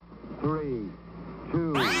3,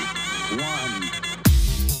 2, 1.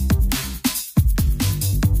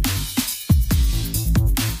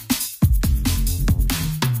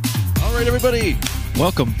 All right, everybody,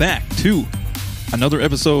 welcome back to another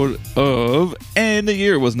episode of And the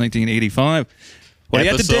Year Was 1985. What do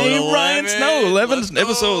you have today, Ryan Snow? 11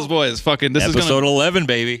 episodes, boys. Fucking this episode is gonna, 11,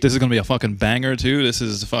 baby. This is gonna be a fucking banger too. This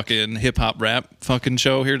is a fucking hip hop rap fucking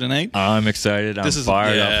show here tonight. I'm excited. I'm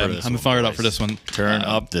fired up for this. I'm fired up for this one. Turn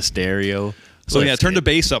up the stereo. So turn the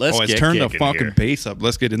bass up, boys. Turn the fucking bass up.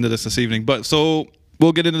 Let's get into this evening. But so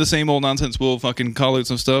we'll get into the same old nonsense. We'll fucking call out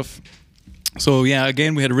some stuff. So yeah,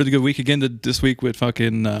 again, we had a really good week again this week with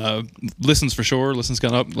fucking listens for sure. Listens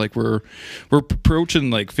got up, like we're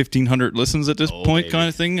approaching like 1,500 listens at this point, kind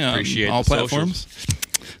of thing. Appreciate all platforms.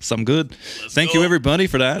 Some good. Thank you go. everybody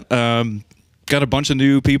for that. Got a bunch of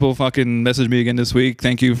new people fucking message me again this week.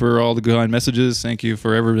 Thank you for all the kind messages. Thank you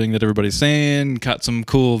for everything that everybody's saying. Got some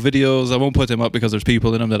cool videos. I won't put them up because there's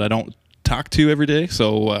people in them that I don't talk to every day.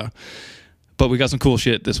 So. But we got some cool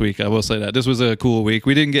shit this week. I will say that. This was a cool week.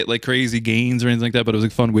 We didn't get like crazy gains or anything like that, but it was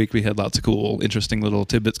a fun week. We had lots of cool, interesting little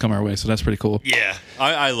tidbits come our way, so that's pretty cool. Yeah.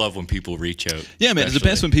 I love when people reach out. Yeah, man. It's the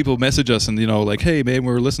best when people message us and, you know, like, hey, man,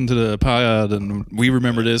 we're listening to the pod and we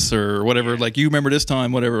remember this or whatever. Like, you remember this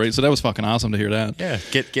time, whatever, right? So that was fucking awesome to hear that. Yeah.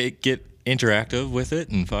 Get interactive with it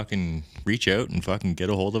and fucking reach out and fucking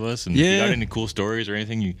get a hold of us. And if you got any cool stories or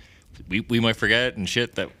anything we might forget and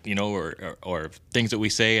shit that, you know, or things that we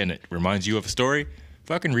say and it reminds you of a story,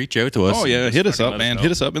 fucking reach out to us. Oh yeah, hit us up, man. Hit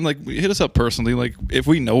us up and like hit us up personally. Like if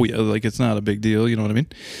we know you, like it's not a big deal. You know what I mean?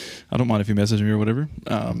 I don't mind if you message me or whatever.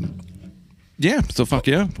 Yeah, so fuck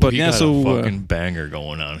yeah. But yeah, so a fucking banger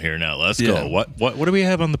going on here now. Let's go. What do we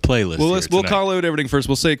have on the playlist? Well, we'll call out everything first.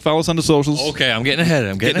 We'll say follow us on the socials. Okay, I'm getting ahead.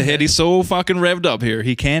 I'm getting ahead. He's so fucking revved up here.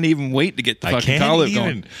 He can't even wait to get the fucking call out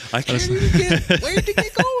going. I can't even wait to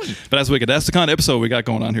get going. But that's wicked. That's the kind of episode we got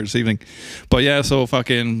going on here this evening. But yeah, so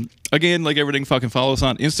fucking again, like everything, fucking follow us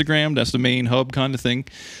on Instagram. That's the main hub kind of thing.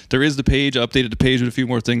 There is the page. I updated the page with a few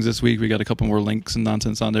more things this week. We got a couple more links and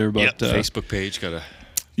nonsense on there. But Facebook page gotta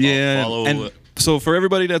follow. And so for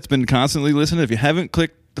everybody that's been constantly listening, if you haven't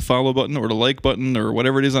clicked the follow button or the like button or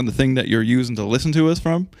whatever it is on the thing that you're using to listen to us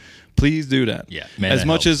from, please do that. Yeah, man, as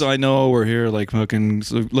much as I know we're here, like fucking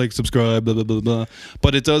like subscribe, blah blah blah blah.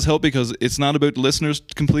 But it does help because it's not about the listeners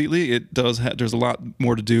completely. It does. There's a lot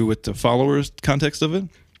more to do with the followers context of it.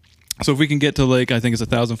 So if we can get to like, I think it's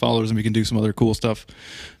 1,000 followers, and we can do some other cool stuff.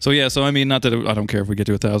 So yeah, so I mean, not that I don't care if we get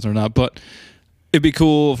to 1,000 or not, but it'd be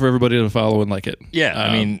cool for everybody to follow and like it. Yeah,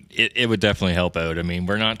 I mean, it would definitely help out. I mean,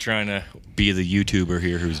 we're not trying to be the YouTuber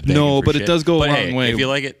here who's begging no, for but shit. it does go a long way. If you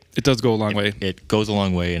like it, it does go a long way. It goes a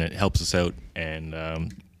long way, and it helps us out, and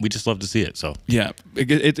we just love to see it. So yeah,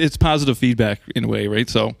 it's positive feedback in a way, right?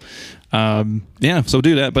 So yeah, so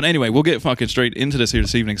do that. But anyway, we'll get fucking straight into this here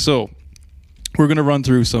this evening. So we're gonna run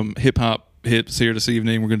through some hip hop hits here this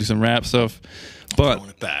evening. We're gonna do some rap stuff. But throwing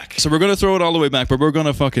it back. So we're going to throw it all the way back, but we're going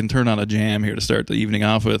to fucking turn on a jam here to start the evening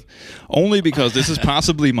off with. Only because this is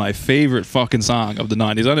possibly my favorite fucking song of the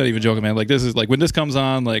 90s. I'm not even joking, man. Like, this is like, when this comes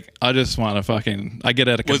on, like, I just want to fucking, I get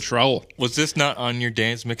out of control. Was this not on your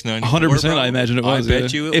Dance Mix 94? 100%, I imagine it was. I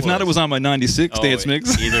bet you it was. If not, it was on my 96 Dance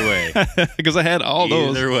Mix. Either way. Because I had all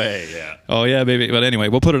those. Either way, yeah. Oh, yeah, baby. But anyway,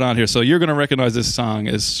 we'll put it on here. So you're going to recognize this song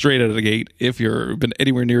as straight out of the gate if you've been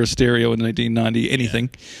anywhere near a stereo in 1990, anything.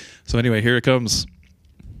 Yeah. So anyway, here it comes.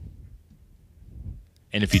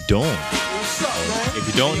 And if you don't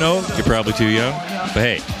know, you're probably too young. But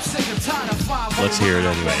hey, let's hear it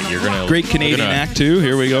anyway. You're gonna great Canadian act too.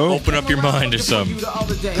 Here we go. Open up your mind to some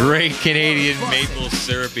great Canadian maple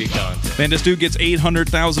syrupy content. Man, this dude gets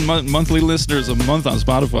 800,000 monthly listeners a month on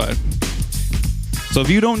Spotify. So if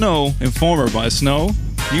you don't know Informer by Snow,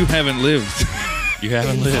 you haven't lived. You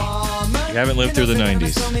haven't lived. You haven't lived through the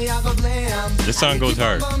 90s. This song goes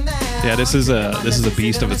hard. Yeah, this is a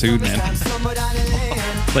beast of a tune, man.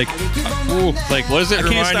 Like what does it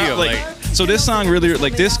remind you of? Like, so this song really,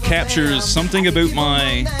 like, this captures something about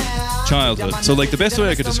my childhood. So like the best way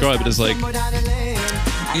I could describe it is like,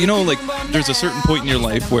 you know, like there's a certain point in your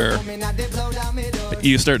life where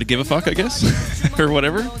you start to give a fuck, I guess, or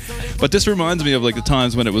whatever. But this reminds me of like the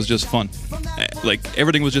times when it was just fun. Like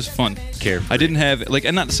everything was just fun. Carefree. I didn't have like,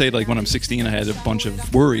 and not to say like when I'm 16 I had a bunch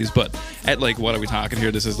of worries, but at like, what are we talking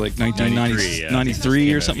here? This is like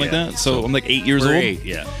 1993 or something like that. So I'm like 8 years old. 8,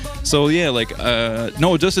 yeah. So yeah, like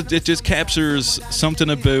no, it just captures something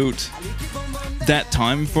about that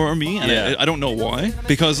time for me, and yeah. I don't know why,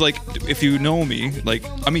 because like if you know me, like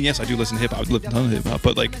I mean, yes, I do listen to hip hop, I listen to a ton of hip hop,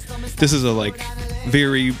 but like this is a like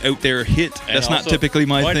very out there hit. That's not also, typically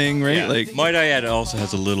my thing, right? Yeah. Like, Might I add, it also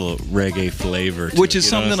has a little reggae flavor to which it, is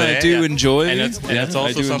you know something what I'm I saying? do enjoy. And that's also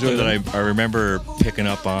I do something enjoy that I remember picking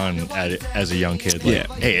up on as a young kid. Like,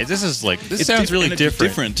 hey, this It's sounds really and it's different.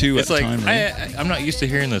 different too. It's at like the time, right? I'm not used to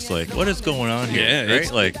hearing this. Like, what is going on here?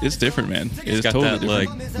 Yeah, right? it's different, man. It's got totally that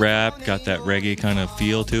different. like rap, got that reggae kind of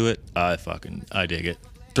feel to it. I dig it.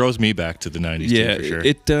 Throws me back to the 90s Yeah, too, for sure.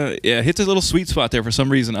 it hits a little sweet spot there for some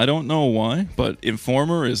reason. I don't know why, but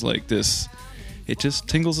Informer is like this. It just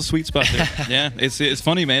tingles a sweet spot there. Yeah, it's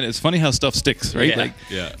funny, man. It's funny how stuff sticks, right? Yeah, Like,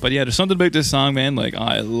 yeah. But yeah, there's something about this song, man. Like,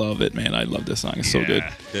 I love it, man. I love this song. It's so good.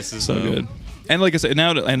 This is So good. And like I said,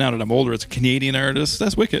 now that I'm older, it's a Canadian artist.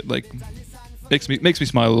 That's wicked. Like, makes me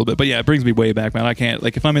smile a little bit. But yeah, it brings me way back, man. I can't,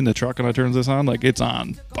 like, if I'm in the truck and I turn this on, like, it's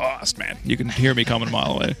on blast, man. You can hear me coming a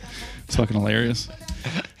mile away. It's fucking hilarious.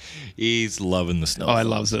 He's loving the snow. Oh, I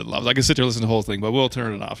loves it. I can sit there and listen to the whole thing, but we'll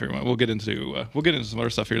turn it off here. We'll get into some other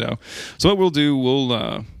stuff here now. So what we'll do,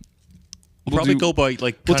 we'll probably go by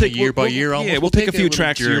like year by year. Almost. Yeah, we'll take a few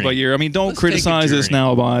tracks year by year. I mean, don't criticize us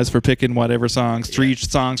now, guys, for picking whatever songs, 3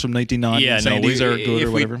 songs from 1990, and saying these are good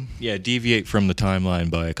or whatever. Deviate from the timeline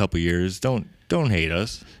by a couple years. Don't hate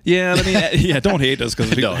us. Yeah, I mean, don't hate us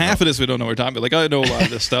because half of this we don't know what we're talking about. Like, I know a lot of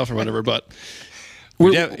this stuff or whatever, but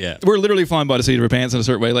we're literally flying by the seat of our pants in a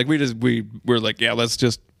certain way. Like, we're like, yeah, let's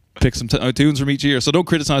just pick some tunes from each year. So don't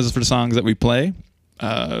criticize us for the songs that we play.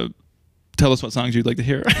 Tell us what songs you'd like to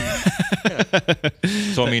hear.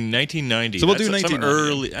 So I mean, 1990. So we'll do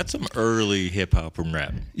 1990. That's some early hip hop and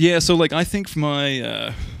rap. Yeah. So like, I think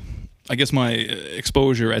my, I guess my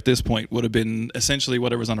exposure at this point would have been essentially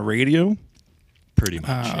whatever's on the radio. Pretty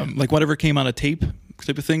much. Like whatever came on a tape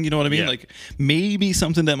type of thing. You know what I mean? Yeah. Like maybe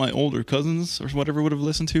something that my older cousins or whatever would have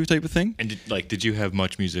listened to type of thing. And did you have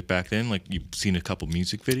much music back then? Like you've seen a couple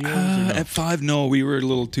music videos? Or no? At 5, no, we were a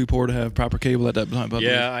little too poor to have proper cable at that time. But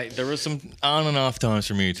yeah, there was some on and off times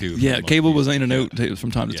for me too. Yeah, cable was in and out from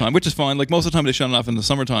time to time, which is fine. Like most of the time they shut it off in the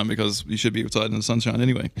summertime because you should be outside in the sunshine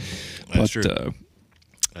anyway. That's true.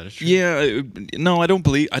 That is true. Yeah, no, I don't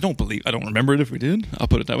remember it if we did. I'll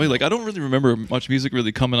put it that way. Like, I don't really remember much music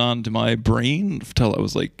really coming on to my brain until I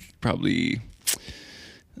was like probably,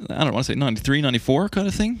 I don't want to say 93, 94 kind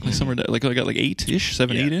of thing. Like somewhere like I got like 8-ish,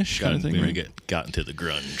 7, 8-ish kind of thing. Maybe got into the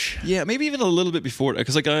grunge. Yeah, maybe even a little bit before that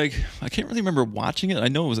because like I can't really remember watching it. I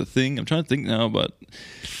know it was a thing. I'm trying to think now, but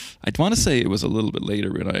I'd want to say it was a little bit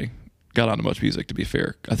later when I got onto much music. To be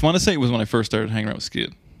fair, I want to say it was when I first started hanging out with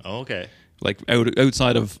Skid. Oh, okay. Like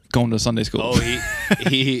outside of going to Sunday school. Oh,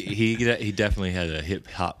 he definitely had a hip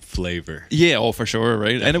hop flavor. Yeah, for sure,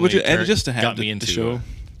 right? Definitely and it just to have got me the into show.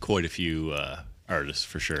 Quite a few artists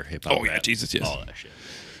for sure. Hip hop. Oh yeah, Jesus, yes. All that shit.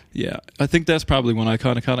 Yeah, I think that's probably when I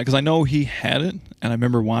kind of because I know he had it, and I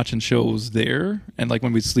remember watching shows there, and like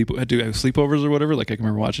when we'd do sleepovers or whatever. Like I can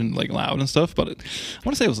remember watching like Loud and stuff. But I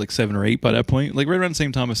want to say it was like 7 or 8 by that point. Like right around the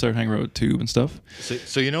same time I started hanging around with Tube and stuff.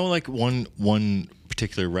 So you know, like one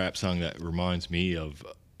particular rap song that reminds me of,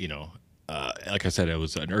 like I said, I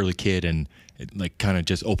was an early kid and it, like kind of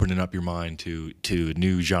just opening up your mind to a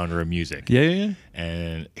new genre of music. Yeah.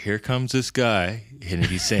 And here comes this guy and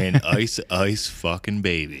he's saying ice, ice, fucking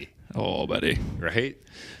baby. Oh, buddy. Right?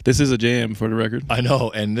 This is a jam for the record. I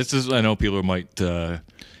know. And I know people might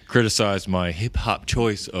criticize my hip hop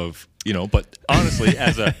choice of, but honestly,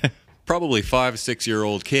 as a probably 5-6 year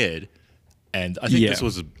old kid, and I think this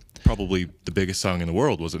was probably the biggest song in the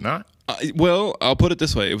world, was it not? Well, I'll put it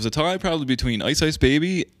this way. It was a tie probably between Ice Ice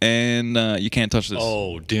Baby and You Can't Touch This.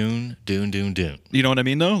 Oh, Dune. You know what I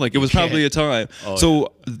mean, though? Like, it was probably a tie. Oh,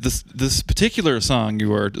 so this particular song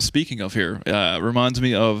you are speaking of here reminds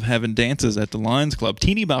me of having dances at the Lions Club,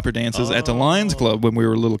 teeny bopper dances at the Lions Club when we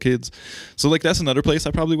were little kids. So, like, that's another place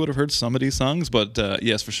I probably would have heard some of these songs, but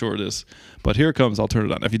yes, for sure it is. But here it comes. I'll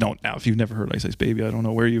turn it on. If you've never heard Ice Ice Baby, I don't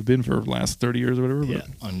know where you've been for the last 30 years or whatever. Yeah,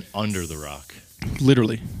 under the rock.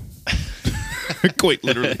 Literally. Quite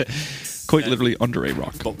literally under a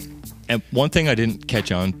rock. And one thing I didn't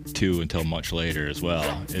catch on to until much later as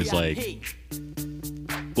well is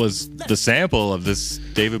was the sample of this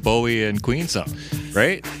David Bowie and Queen song,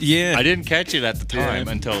 right? Yeah. I didn't catch it at the time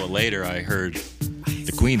until later I heard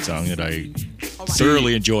the Queen song that I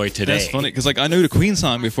thoroughly enjoy today. That's funny because like I knew the Queen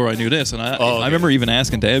song before I knew this, and I remember even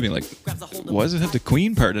asking Dad, being like, "Why does it have the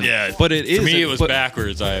Queen part in it?" Yeah, but it is. For me, it was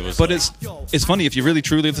backwards. But it's funny if you really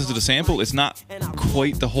truly listen to the sample. It's not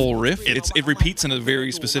quite the whole riff. It repeats in a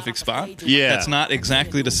very specific spot. Yeah, that's not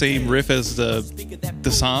exactly the same riff as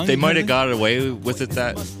the song. They might have got away with it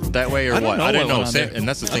that way or what? I don't know. And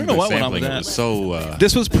that's the thing with sampling. It was so.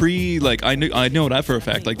 This was pre. Like I know that for a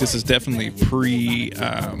fact. Like this is definitely pre.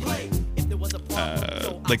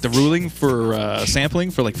 like the ruling for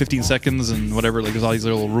sampling for like 15 seconds and whatever. Like there's all these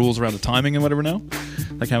little rules around the timing and whatever now.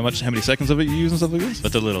 Like how many seconds of it you use and stuff like this.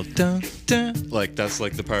 But the little dun dun, like that's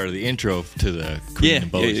like the part of the intro to the Queen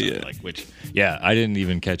and Bowie song, like which I didn't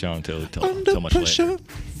even catch on until so much later.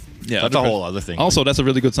 Yeah, that's a whole other thing. Also, that's a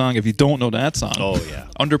really good song if you don't know that song. Oh yeah,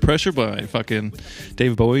 Under Pressure by fucking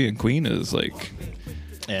David Bowie and Queen is like,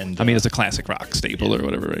 and I mean it's a classic rock staple or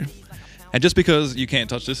whatever, right? And just because you can't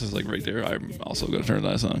touch this is like right there, I'm also going to turn to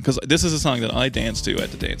that song because this is a song that I dance to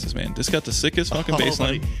at the dances, man. This got the sickest fucking bass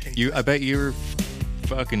line. I bet you're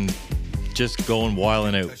fucking just going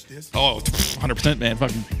wilding out. Oh, 100%, man.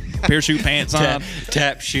 Fucking parachute pants on,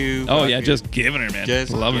 tap shoe. Oh yeah, just giving her, man.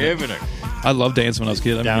 Just giving her. I love dancing when I was a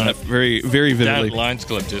kid. I remember that very, very vividly. Down at the Lions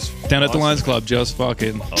Club, down at the Lions Club, just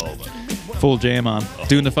fucking full jam on.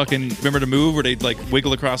 Doing the fucking, remember the move where they'd like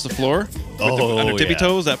wiggle across the floor? On their tippy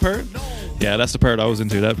toes, that part? Yeah, that's the part I was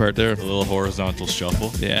into, that part there. A little horizontal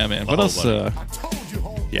shuffle. Yeah, man. What else?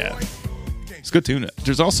 Yeah. It's a good tune.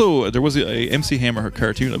 There was a MC Hammer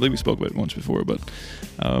cartoon. I believe we spoke about it once before, but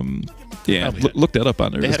look that up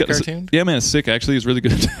on there. They had a cartoon? Yeah, man, it's sick. Actually, it's really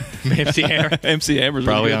good. MC Hammer. MC Hammer's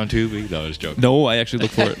probably really on Tubi. No, I was joking. No, I actually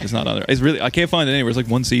looked for it. It's not on there. It's really, I can't find it anywhere. It's like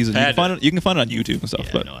one season. You can find it on YouTube and stuff.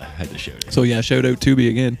 Yeah, but no, I had to show it. So yeah, shout out Tubi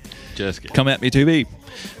again. Just kidding. Come at me, Tubi.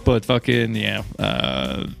 But fucking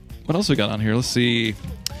what else we got on here? Let's see.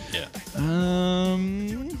 Yeah.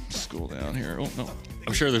 Scroll down here. Oh no.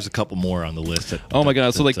 I'm sure there's a couple more on the list. Oh my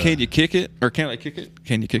god! So like, Can You Kick It? Or Can't I Kick It?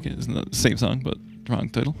 Can You Kick It? Isn't the same song, but wrong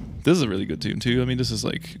title. This is a really good tune too. I mean, this is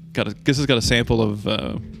like this has got a sample of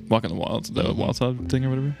Walking the Wild Side thing or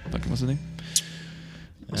whatever. Fucking what's the name?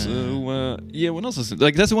 So yeah, what else is it?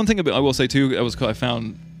 Like that's the one thing I will say too.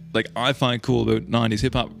 I find cool about '90s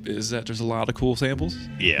hip hop is that there's a lot of cool samples.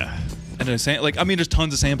 Yeah. And there's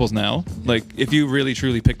tons of samples now. Like, if you really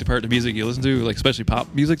truly picked apart the music you listen to, like especially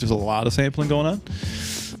pop music, there's a lot of sampling going on.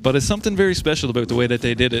 But it's something very special about the way that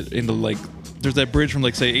they did it. There's that bridge from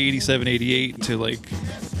like say 87, 88 to like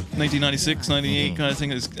 1996, 98 kind of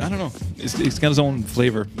thing. I don't know. It's got its own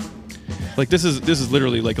flavor. Like this is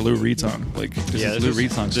literally like a Lou Reed song. Like this is Lou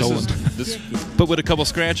Reed song stolen. But with a couple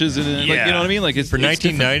scratches and like, you know what I mean? Like it's for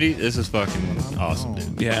 1990. This is fucking awesome,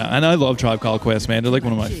 dude. Yeah, and I love Tribe Called Quest, man. They're like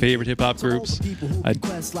one of my favorite hip hop groups.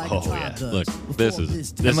 Yeah, look, this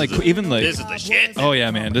is the shit. Oh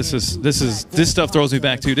yeah, man. This stuff throws me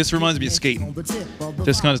back too. This reminds me of skating.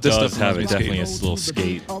 This stuff have definitely a little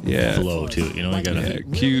skate flow to it. You know, you gotta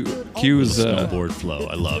Q's snowboard flow.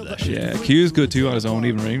 I love that shit. Yeah, Q's good too on his own,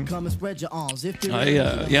 even right?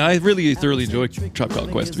 I really thoroughly enjoy Tribe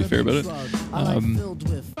Called Quest, to be fair about it.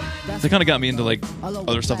 They kind of got me into like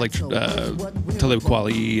other stuff like Talib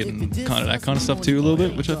Kweli and kind of that kind of stuff too a little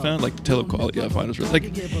bit, which I found like Talib Kweli I find is really, like,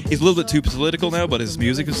 he's a little bit too political now, but his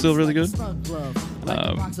music is still really good.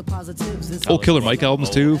 Old Killer Mike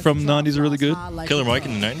albums too from the 90s are really good. Killer Mike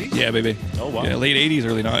in the 90s? Yeah, baby. Oh wow. Yeah, late 80s,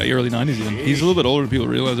 early 90s even. He's a little bit older than people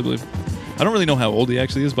realize, I believe. I don't really know how old he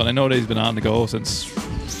actually is, but I know that he's been on the go since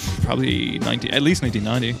probably at least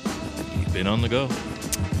 1990. He's been on the go.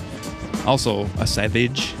 Also a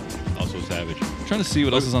savage. I'm trying to see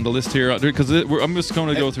what else is on the list here, because I'm just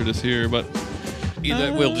going to go through this here, but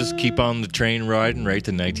we'll just keep on the train riding right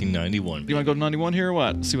to 1991. You want to go to 91 here or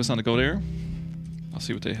what? See what's on the go there? I'll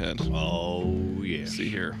see what they had. Oh yeah. Let's see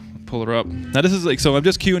here. Pull her up. Now this is like, so I'm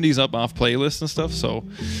just queuing these up off playlists and stuff, so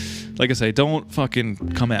like I say, don't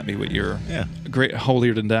fucking come at me with your great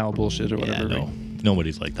holier than thou bullshit or whatever. Yeah, no.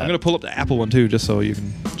 Nobody's like that. I'm gonna pull up the Apple one too, just so you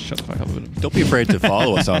can shut the fuck up a bit. Don't be afraid to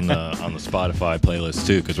follow us on the Spotify playlist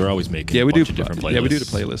too, because we're always making a bunch of different playlists. Yeah, we do the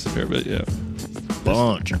playlist a fair bit. Yeah,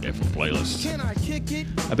 bunch of different playlists.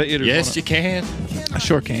 I bet you. Yes, you can. I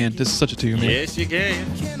sure can. This is such a tune, man. Yes, you can.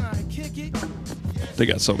 They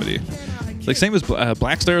got so many. Like same as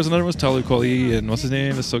Black Star is another one. Talib Kweli and what's his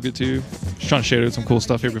name is so good too. Just trying to shout out some cool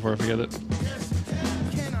stuff here before I forget it.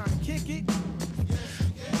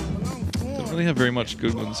 Really have very much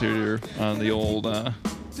good ones here on the old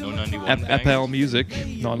Apple Music.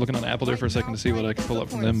 No, I'm looking on Apple there for a second to see what I can pull up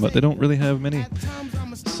from them, but they don't really have many.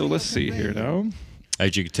 So let's see here now.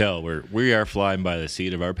 As you can tell, we are flying by the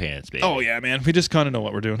seat of our pants, baby. Oh yeah, man. We just kind of know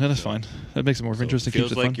what we're doing. That's fine. That makes it more interesting.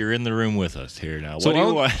 Feels like you're in the room with us here now.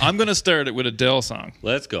 So I'm going to start it with a Dell song.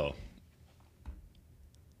 Let's go.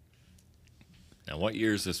 Now, what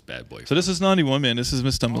year is this bad boy? So this is 91, man. This is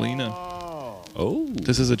Miss Thumbelina. Oh.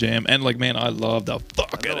 This is a jam. And, like, man, I love the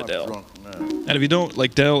fuck out of Dell. And if you don't,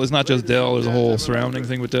 like, Dell is not just Dell. There's a whole surrounding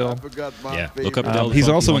thing with Dell. Yeah, look up Dell. He's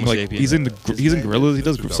also in, like, he's in Gorillaz. He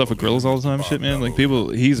does stuff with Gorillaz all the time, shit, man. Like,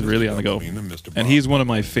 he's really on the go. And he's one of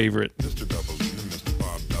my favorite.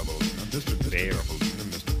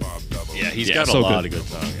 Yeah, he's got a so lot good. of good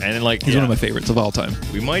songs, and then, like He's one of my favorites of all time.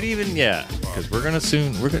 We might even because we're gonna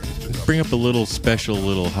bring up a little special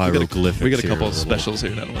little hieroglyphics. We got a couple here, of specials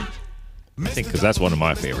here. That one. I think because that's one of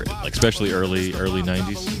my favorite, like especially early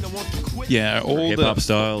 90s. Yeah, old Hip hop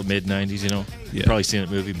style, mid 90s. You know, Yeah. You've probably seen that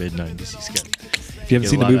movie, mid 90s. He's got. If you haven't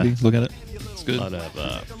seen the movie, look at it. It's good. A lot of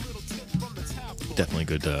definitely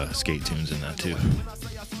good skate tunes in that too.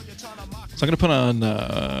 So I'm gonna put on.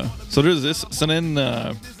 So there's this. So then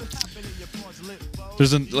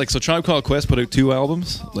there's so Tribe Called Quest put out 2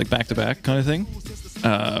 albums, like back to back kind of thing.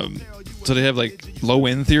 So they have like Low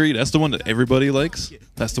End Theory. That's the one that everybody likes.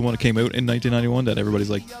 That's the one that came out in 1991 that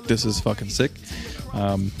everybody's like, this is fucking sick.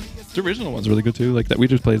 The original one's really good too. Like that, we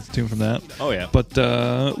just played the tune from that. Oh yeah. But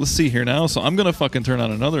let's see here now. So I'm gonna fucking turn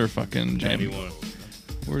on another fucking jam. 91.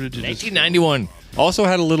 Where did you? 1991 also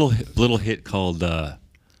had a little hit called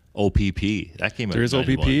OPP. That came out. There is in OPP.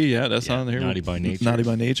 91. Yeah, that's on there. Naughty by Nature. Naughty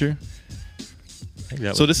by Nature. I think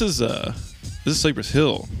that So was- this is Cypress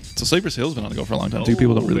Hill. So Cypress Hill's been on the go for a long time too.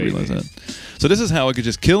 People don't really realize that. So this is How I Could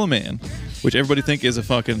Just Kill a Man, which everybody think is a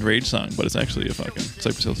fucking rage song, but it's actually a fucking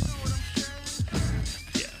Cypress Hill song.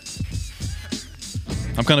 Yeah.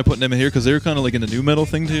 I'm kind of putting them in here because they're kind of like in the new metal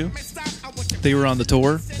thing too. They were on the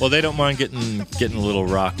tour. Well, they don't mind getting a little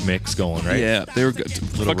rock mix going, right? Yeah, they were good.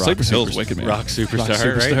 Little Fuck, rock Cypress Hill's wicked, man. Rock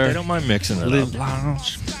superstar, right? They don't mind mixing it Live up.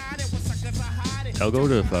 lounge. I'll go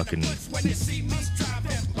to fucking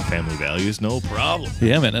Family Values, no problem.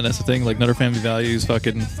 Yeah, man, and that's the thing. Like, Nutter Family Values,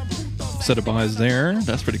 fucking set of buys there.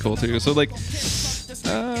 That's pretty cool too. So like,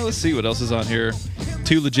 let's see what else is on here.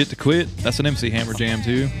 Too Legit to Quit. That's an MC Hammer jam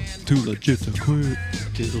too. Too Legit to Quit.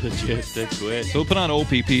 Too legit to quit. So we'll put on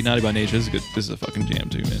OPP, Naughty by Nature. This is good. This is a fucking jam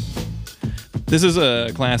too, man. This is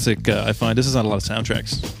a classic. I find this is on a lot of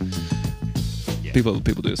soundtracks. Yeah. People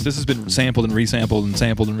do this. This has been sampled and resampled and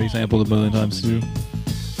sampled and resampled a million times too.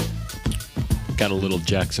 Got a little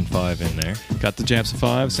Jackson 5 in there. Got the Jackson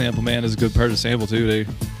 5 sample. Man, is a good part of the sample too.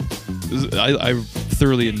 I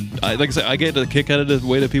thoroughly, like I said, I get a kick out of the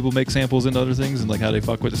way that people make samples into other things and like how they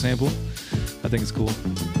fuck with the sample. I think it's cool.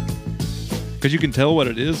 Because you can tell what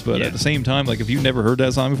it is, but at the same time, like if you've never heard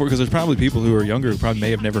that song before, because there's probably people who are younger who probably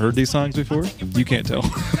may have never heard these songs before, you can't tell.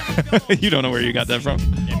 You don't know where you got that from.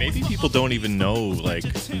 And maybe people don't even know like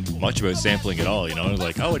much about sampling at all. You know,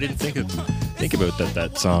 like I didn't think about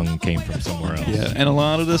that song came from somewhere else. Yeah, and a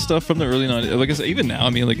lot of this stuff from the early 90s, like I say, even now,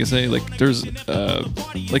 I mean, like I say, like there's,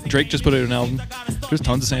 like Drake just put out an album. There's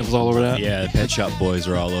tons of samples all over that. Yeah, Pet Shop Boys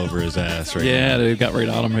are all over his ass right Yeah, now. they got right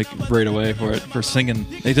on him right away for singing.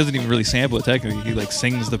 He doesn't even really sample it technically. He like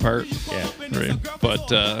sings the part. Yeah. Right.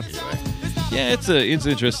 But yeah, it's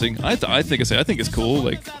interesting. I think it's cool.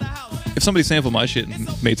 Like if somebody sampled my shit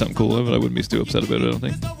and made something cool of it, I wouldn't be too upset about it. I don't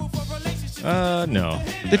think. No.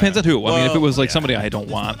 Depends on who. I mean, if it was like yeah. somebody I don't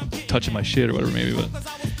want touching my shit or whatever, maybe. But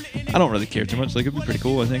I don't really care too much. Like it'd be pretty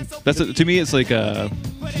cool. I think to me, it's like To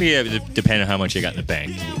me, it would depend on how much you got in the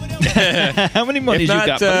bank. how many monies If not, you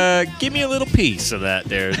got. Buddy? give me a little piece of that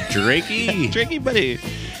there, Drakey. Drakey, buddy.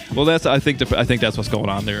 Well, I think that's what's going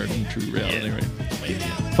on there in true reality, Yeah. right? Maybe.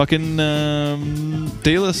 Fucking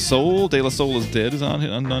De La Soul. De La Soul is Dead is on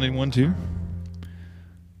 91 too.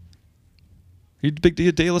 You big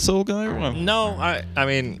De La Soul guy or what? No, I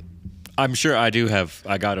mean, I'm sure I do have.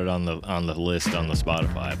 I got it on the list on the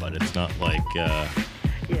Spotify, but it's not like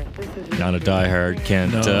not a diehard.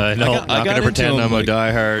 Can't. No. No, I not got gonna into pretend them, I'm like- a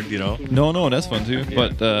diehard. You know. No, that's fun too.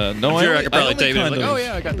 But no, I'm sure I could probably only tell you, kind like, of- oh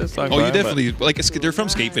yeah, I got this song. Oh, by you him, definitely like they're from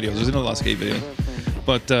skate videos. There's a lot of skate videos,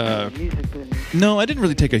 but no, I didn't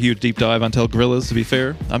really take a huge deep dive on Tell Gorillas. To be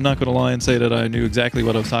fair, I'm not going to lie and say that I knew exactly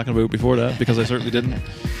what I was talking about before that because I certainly didn't.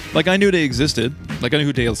 Like I knew they existed, like I knew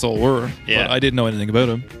who De La Soul were, Yeah. but I didn't know anything about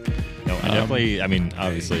them. No, I definitely. I mean,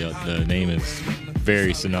 obviously, the name is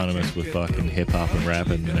very synonymous with fucking hip hop and rap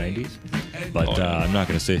in the '90s. But I'm not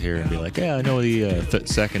going to sit here and be like, yeah, I know the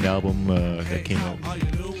second album that came out.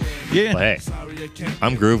 Yeah, But hey,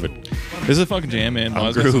 I'm grooving. this is a fucking jam, man.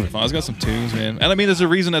 I'm Miles got some tunes, man. And I mean, there's a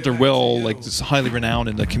reason that they're just highly renowned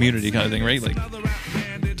in the community kind of thing, right? Like,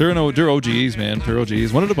 they're OGs, man. They're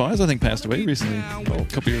OGs. One of the boys, I think, passed away recently, a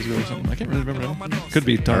couple years ago or something. I can't really remember now. Could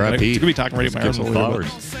be talking right at my arsehole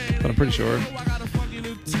here, but I'm pretty sure.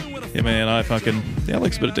 Yeah, man, I like a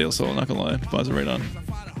bit of De La Soul, not gonna lie. Boys are right on.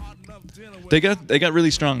 They got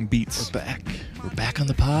really strong beats. We're back on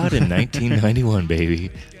the pod in 1991, baby.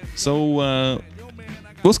 So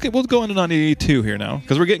we'll go into 92 here now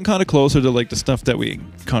because we're getting kind of closer to like the stuff that we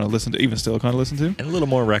kind of listen to, even still kind of listen to. And a little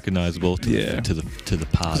more recognizable to the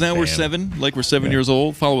pod. Because now we're fam. we're 7 years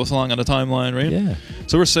old. Follow us along on the timeline, right? Yeah.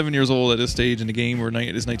 So we're 7 years old at this stage in the game.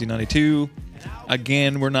 It is 1992.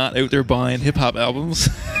 Again, we're not out there buying hip hop albums.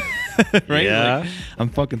 right? Yeah. Like, I'm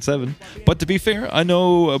fucking 7. But to be fair, I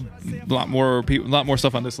know a lot more people, a lot more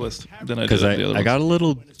stuff on this list than I do. Because on the other I got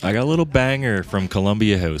ones. a little banger from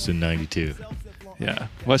Columbia House in '92. Yeah.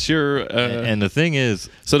 What's your? And the thing is,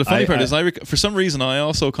 So the funny part is, for some reason, I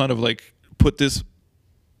also kind of like put this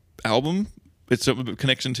album. It's a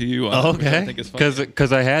connection to you. On it, which I think is funny.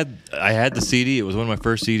 Because I had the CD. It was one of my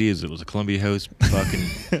first CDs. It was a Columbia House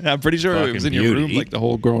fucking. I'm pretty sure it was in your beauty. room like the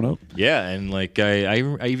whole growing up. Yeah, and like I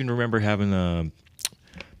even remember having a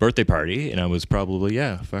birthday party, and I was probably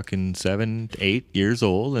fucking 7, 8 years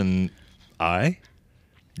old, and I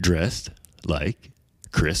dressed like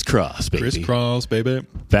Criss Cross, baby. Criss Cross, baby.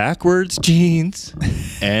 Backwards jeans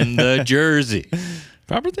and the jersey.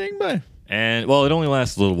 Proper thing, boy. And well, it only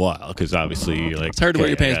lasts a little while because obviously, like, it's hard to wear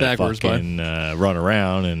your pants backwards, but run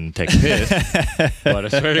around and take a piss. But I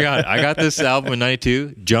swear to God, I got this album in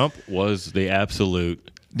 '92. Jump was the absolute.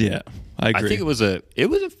 Yeah, I agree. I think it was a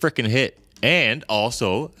freaking hit, and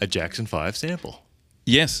also a Jackson 5 sample.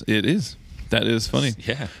 Yes, it is. That is funny.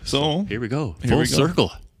 Yeah. So here we go. Here Full we go.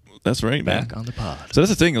 circle. That's right, man. Back on the pod. So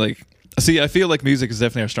that's the thing. Like, see, I feel like music is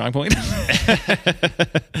definitely our strong point.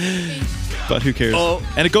 But who cares? Oh.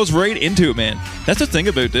 And it goes right into it, man. That's the thing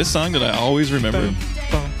about this song that I always remember.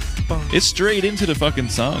 It's straight into the fucking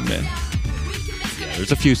song, man. Yeah,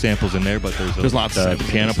 there's a few samples in there, but there's lots the of samples.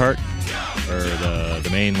 piano part or the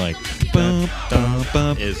main like Bum, bum,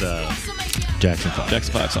 bum. is Jackson 5.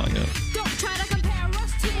 Jackson 5 song, yeah.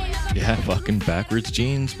 Yeah, fucking backwards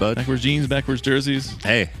jeans, bud. Backwards jeans, backwards jerseys.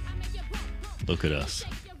 Hey, look at us.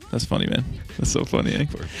 That's funny, man. That's so funny, eh?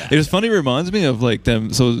 It was funny. It reminds me of like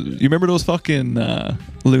them. So you remember those fucking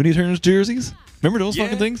Looney Tunes jerseys? Remember those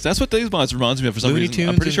fucking things? That's what these bonds reminds me of for some Looney reason. Tunes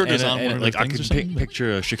I'm pretty sure and, there's on one of like those I things could or something.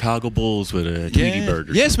 picture a Chicago Bulls with a Tweety bird.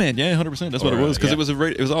 Or Yes, something. man. Yeah, 100%. That's what Or, it was because yeah.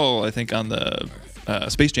 it was all I think on the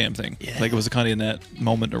Space Jam thing. Yeah. Like it was kind of in that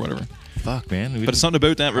moment or whatever. Fuck, man. But it's something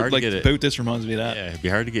about that. Hard to Like get it. about this reminds me of that. Yeah, it'd be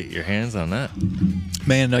hard to get your hands on that.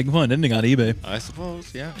 Man, I can find anything on eBay. I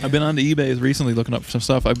suppose, yeah. I've been on to eBay recently looking up some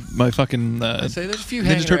stuff. My fucking I'd say there's a few Ninja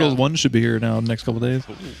hanging Turtles around. 1 should be here now in the next couple of days.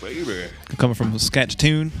 Oh, baby. Coming from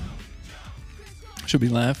Saskatchewan. Should be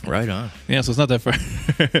live. Right on. Yeah, so it's not that far.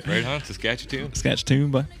 Right on, Saskatchewan.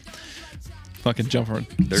 Saskatchewan, but fucking jumping.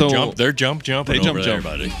 They're jumping They over jump, there,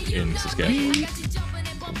 buddy, in Saskatchewan.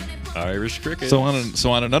 Irish cricket. So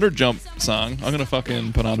on another jump song, I'm gonna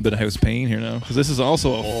fucking put on a bit of House Pain here now because this is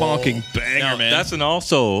also a fucking banger, Now, man. that's an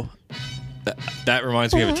also. That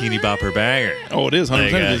reminds me of a teeny bopper banger. Oh, it is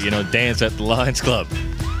 100%. Like, it is. Dance at the Lions Club.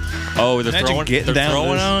 Oh, they're Imagine getting they're down to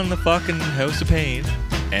throwing this. on the fucking House of Pain,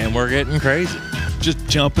 and we're getting crazy. Just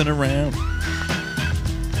jumping around.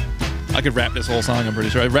 I could rap this whole song. I'm pretty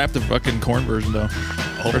sure I rapped the fucking Korn version though.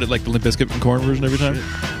 Heard it like the Limp Bizkit and Korn version every time.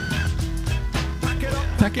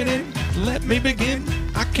 Pack it in, let me begin.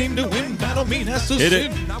 I came to win. I don't mean that's a Hit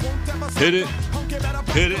it. sin. Hit it.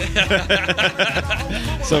 Hit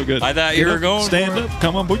it. So good. I thought you Get were up, going Stand for it. up,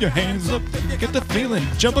 come on, put your hands up. Get the feeling,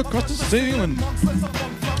 jump across the ceiling.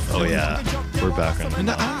 Oh yeah, we're back on In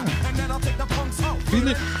the eye. Feel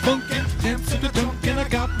it funky, dance to the Dunkin'. I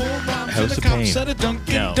got more rhymes House than of the cops Pain. at a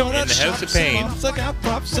Dunkin' Now, in Donuts the House of shops and Pain- moms. I got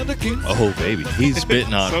props and a king. Oh baby, he's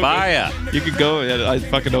spitting on fire. You could go. Yeah, I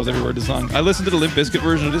fucking knows every word of the song. I listened to the Limp Bizkit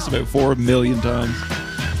version of this about 4 million times.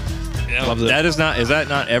 Loves it. That is not. Is that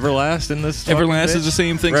not Everlast in this? fucking Everlast is bitch? the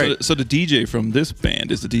same thing. Right. So the DJ from this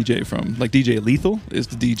band is the DJ from like DJ Lethal is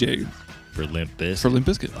the DJ For Limp Bizkit. for Limp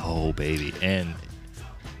Bizkit. Oh baby, and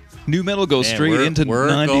New metal goes Man, straight we're- into we're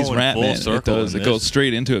 90s going rap, full man. It circle does. in It goes this.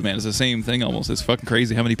 straight into it, man. It's the same thing almost. It's fucking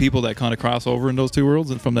crazy how many people that kind of cross over in those two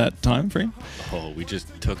worlds and from that time frame. oh, we just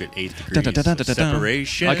took it 8 Dun, degrees dun, dun, dun, dun, dun.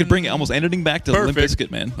 separation. I could bring almost anything back to Limp Perfect.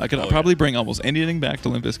 Bizkit, man. I could Oh, probably yeah. bring almost anything back to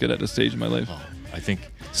Limp Bizkit at this stage in my life. Oh, I think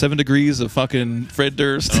 7 degrees of fucking Fred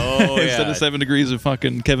Durst Oh, instead yeah. of 7 degrees of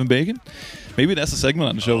fucking Kevin Bacon. Maybe that's a segment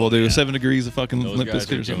on the show we'll do. yeah. 7 degrees of fucking those Limp guys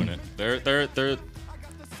Bizkit are or something. doing it. They're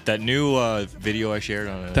that new video I shared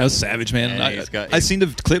on it. That was savage, man. And I seen the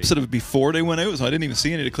clips of it before they went out, so I didn't even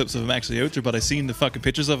see any of the clips of him actually out there, but I seen the fucking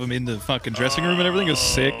pictures of him in the fucking dressing room and everything. It was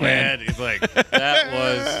sick, man. He's like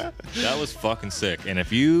that was fucking sick. And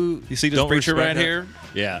if you You see this don't preacher respect right that- here?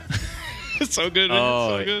 yeah. It's so good, man.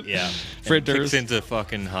 Oh it's so good. yeah. Fred And kicks Durst. into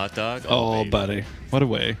fucking hot dog. Oh, baby. buddy. What a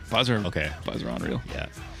way. Buzzer. Okay. Buzzer unreal. Yeah.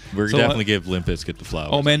 We're So definitely give Limp Bizkit the flowers.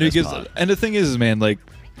 Oh, man. on this Dude, pod. and the thing is, man, like,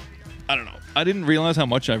 I don't know. I didn't realize how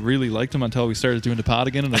much I really liked him until we started doing the pod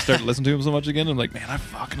again, and I started listening to him so much again. I'm like, man, I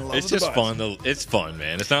fucking love it. It's just fun though. It's fun,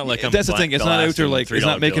 man. It's not like I'm that's the thing. It's not out there like it's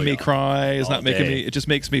not making me $3 cry. It's all not making day. me. It just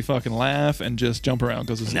makes me fucking laugh and just jump around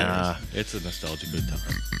because it's Nah, hilarious. it's a nostalgic good time.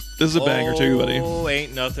 This is a banger too, buddy. Oh,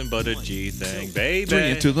 ain't nothing but a G thing, baby.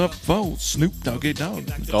 3 into the fold, Snoop Doggy Dogg.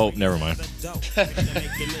 Oh, never mind.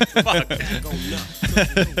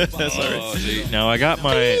 Sorry. Now I got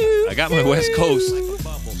my West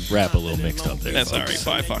Coast rap a little mixed up there. That's alright.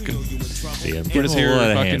 Bye, fucking. See, I'm We're just here, getting a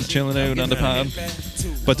lot of fucking hands. chilling out on the pod.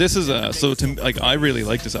 But this is so to like I really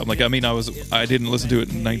like this album. Like I mean, I didn't listen to it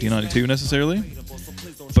in 1992 necessarily,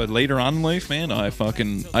 but later on in life, man, I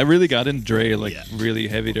really got into Dre like really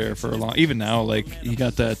heavy there for a long. Even now, like he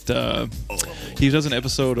got that. He does an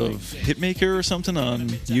episode of Hitmaker or something on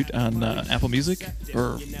Apple Music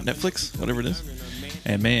or Netflix, whatever it is.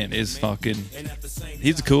 And man, he's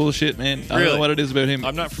the coolest shit, man. I don't know what it is about him.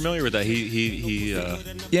 I'm not familiar with that.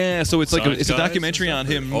 Yeah, so it's like Sonic it's a Skies documentary on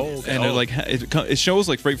him, Oh, okay. and it shows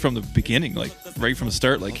like right from the beginning, like right from the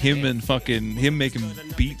start, like him making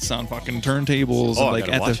beats on fucking turntables, Oh, and I like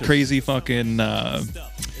gotta at watch the it. crazy fucking.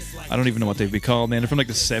 I don't even know what they'd be called, man. They're from like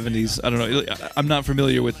the 70s. I don't know. I'm not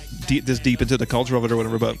familiar with this deep into the culture of it or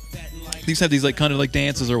whatever, but they used to have these like kind of like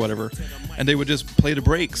dances or whatever, and they would just play the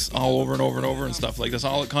breaks all over and over and over and stuff. Like that's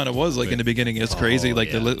all it kind of was. Like in the beginning, it's crazy.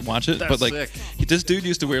 Like to watch it, That's but like sick. this dude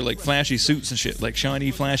used to wear like flashy suits and shit, like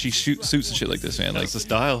shiny, flashy suits and shit like this, man. Like That's the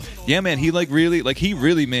style. yeah, man. He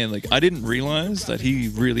really, man. Like I didn't realize that he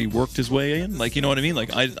really worked his way in. Like you know what I mean?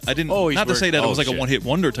 Like I didn't. Oh, he's not to say worked- that it oh, was like a shit. one-hit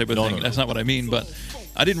wonder type of No, thing. no, That's no. not what I mean. But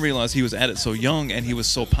I didn't realize he was at it so young and he was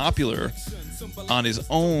so popular on his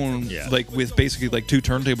own. Yeah. Like with basically like 2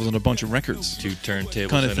 turntables and a bunch of records. 2 turntables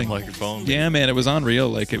Kind of and thing. a microphone. Yeah, man. It was unreal.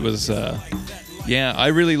 Like it was. Yeah, I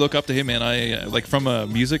really look up to him, man. I like from a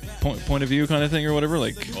music point of view kind of thing or whatever.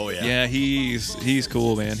 Like, Oh, yeah. yeah, he's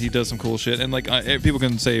cool, man. He does some cool shit, and like people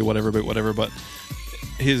can say whatever, but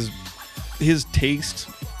his taste,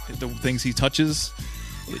 the things he touches,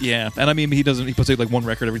 yeah. And I mean, he puts out like one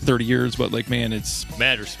record every 30 years, but like, man, it's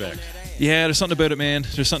Mad respect. yeah. There's something about it, man.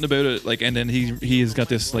 There's something about it. Like, and then he has got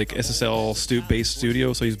this like SSL based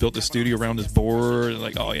studio, so he's built this studio around his board.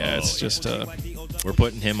 Like, oh yeah, it's just. We're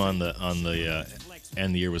putting him on the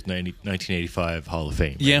and the year was 1985 Hall of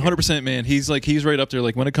Fame. Yeah, 100%, man. He's right up there.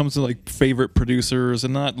 Like when it comes to like favorite producers,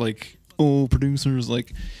 and not like producers.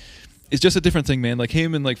 Like it's just a different thing, man. Like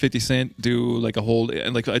him and like 50 Cent do like a whole,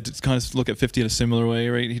 and like I just kind of look at 50 in a similar way,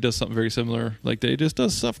 right? He does something very similar. Like they just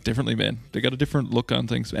does stuff differently, man. They got a different look on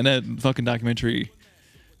things, and that fucking documentary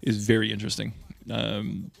is very interesting.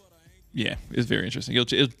 Yeah, it's very interesting.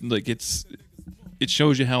 It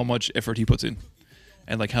shows you how much effort he puts in,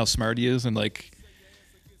 and like how smart he is, and like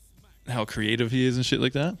how creative he is and shit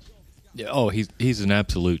like that. Yeah. Oh, he's an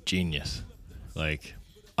absolute genius. Like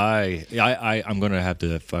I'm gonna have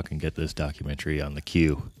to fucking get this documentary on the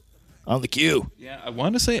queue. On the queue. Yeah, I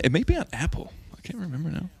want to say it may be on Apple. I can't remember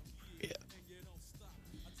now. Yeah.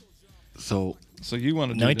 So So you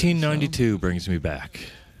want to do 1992 brings me back.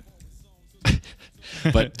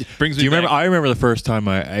 But Brings do me you remember? back. I remember the first time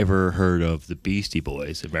I ever heard of the Beastie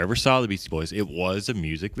Boys. If I ever saw the Beastie Boys, it was a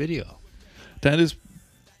music video, That is,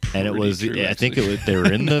 and it was. true, I think actually. they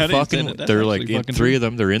were in the Now that you said fucking. it, that's They're like actually in fucking 3 true. of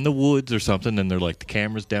them. They're in the woods or something, and they're like the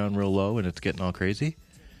camera's down real low, and it's getting all crazy.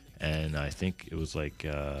 And I think it was like,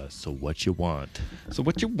 so what you want? So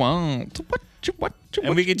what you want? So what you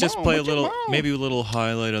And we could you just want? play a What you little, want? maybe a little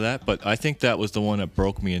highlight of that. But I think that was the one that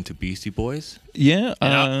broke me into Beastie Boys. Yeah,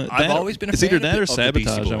 And I've always been a It's either fan that of or the Beastie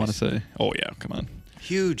Sabotage. I want Boys. to say. Oh yeah, come on.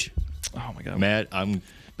 Huge. Oh my god, Mad. Man,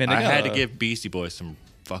 they I had got to give Beastie Boys some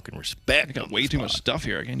fucking respect. I got on way this too much spot. stuff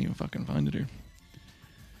here. I can't even fucking find it here.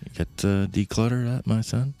 You got declutter that, my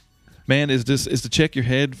son. Man, is the Check Your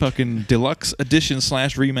Head fucking deluxe edition /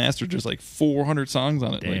 remastered? There's like 400 songs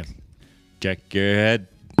on it. Damn. Like, Check your head.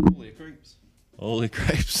 holy crapes. Holy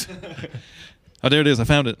cripes. Oh, there it is. I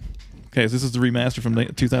found it. Okay, so this is the remaster from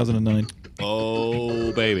 2009.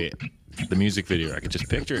 Oh, baby. The music video. I could just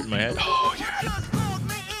picture it in my head.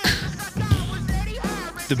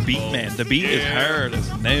 The beat, man. The beat is hard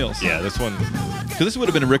as nails. Yeah, this one. Because this would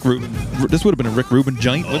have been a Rick Rubin. This would have been a Rick Rubin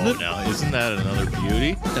giant, Oh, wouldn't it? now, isn't that another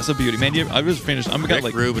beauty? That's a beauty, man. I just finished.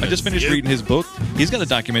 Rick Rubin I just is finished beauty. reading his book. He's got a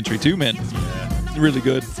documentary too, man. Yeah. Really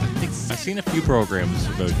good. I've seen a few programs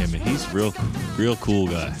about him, and he's real cool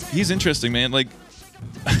guy. He's interesting, man. Like,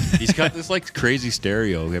 He's got this like crazy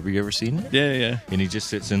stereo. Have you ever seen it? yeah. And he just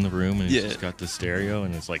sits in the room and he's Yeah. just got the stereo,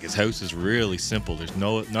 and it's like his house is really simple. There's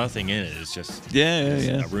nothing in it. It's just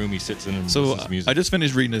Yeah. a room he sits in and So listens to music. I just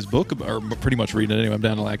finished reading his book, or pretty much reading it anyway. I'm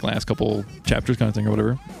down to like last couple chapters kind of thing or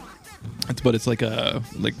whatever. But it's like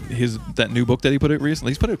that new book that he put out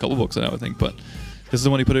recently. He's put out a couple books now, I think, but this is the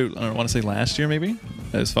one he put out. I don't want to say last year, maybe.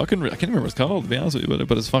 It's fucking. I can't remember what it's called, to be honest with you,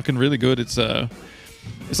 but it's fucking really good. It's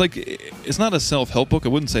like it's not a self-help book. I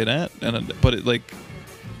wouldn't say that, but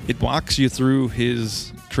it walks you through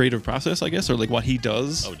his creative process, I guess, or like what he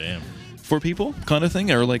does. Oh damn. For people, kind of thing,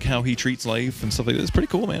 or like how he treats life and stuff like that. It's pretty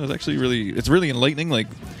cool, man. It's actually really enlightening. Like,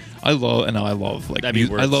 I love like I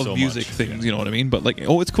love so music things. Yeah. You know what I mean? But like,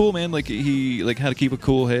 it's cool, man. Like he how to keep a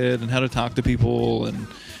cool head and how to talk to people and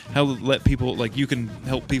how to let people you can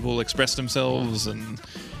help people express themselves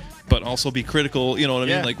but also be critical. You know what I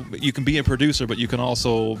mean? Like you can be a producer, but you can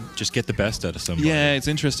also just get the best out of somebody. Yeah, it's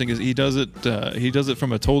interesting. Is he does it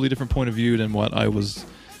from a totally different point of view than what I was.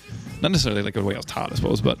 Not necessarily like the way I was taught, I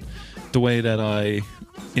suppose, but the way that I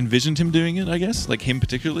envisioned him doing it, I guess, like him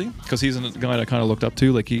particularly, because he's a guy that I kind of looked up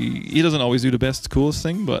to. Like he doesn't always do the best, coolest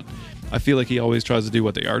thing, but I feel like he always tries to do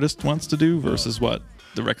what the artist wants to do versus what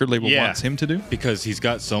the record label wants him to do. Because he's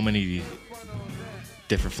got so many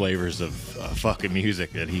different flavors of fucking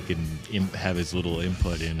music that he can have his little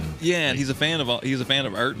input in. Yeah, and he's a fan of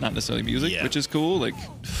art, not necessarily music, which is cool. Like,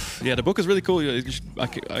 yeah, the book is really cool. I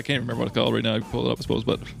can't remember what it's called right now. I can pull it up, I suppose,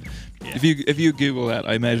 but if you Google that,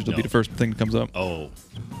 I imagine it'll be the first thing that comes up. Oh,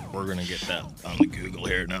 we're gonna get that on the Google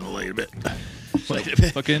here in a little bit.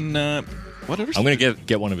 Fucking what other? I'm gonna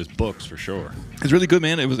get one of his books for sure. It's really good,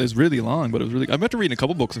 man. It's really long, but it was really. I'm about to read a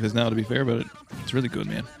couple books of his now, to be fair, but it's really good,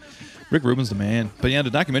 man. Rick Rubin's the man. But yeah, the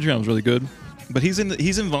documentary on was really good. But he's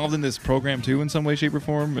involved in this program too in some way, shape, or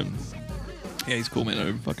form. And yeah, he's cool, man.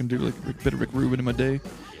 I fucking do like a bit of Rick Rubin in my day.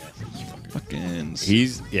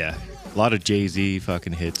 He's a lot of Jay-Z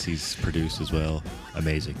fucking hits he's produced as well.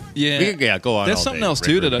 Amazing. Yeah, go on. That's something else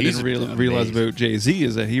too that I didn't realize about Jay-Z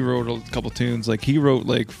is that he wrote a couple tunes. Like he wrote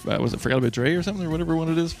was it Forgot About Dre or something or whatever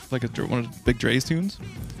one it is, like one of Big Dre's tunes.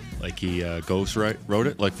 Like he wrote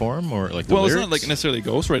it like for him or like the lyrics? It's not like necessarily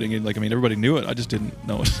ghostwriting it. Like I mean, everybody knew it. I just didn't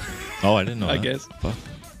know it. Oh, I didn't know. I guess. Fuck,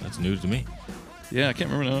 that's news to me. Yeah, I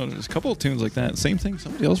can't remember now. There's a couple of tunes like that. Same thing.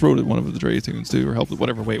 Somebody else wrote one of the Dre tunes too, or helped it,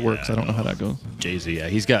 whatever way it works. I don't know how that goes. Jay-Z, yeah,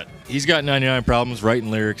 he's got 99 problems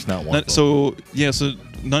writing lyrics, not one. So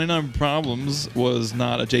 99 Problems was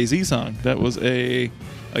not a Jay-Z song. That was a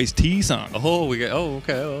Ice-T song.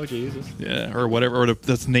 Oh, Jesus. Yeah, or whatever. Or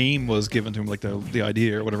this name was given to him, like the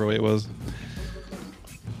idea or whatever way it was.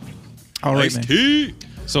 All right, Ice-T.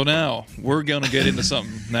 So now we're gonna get into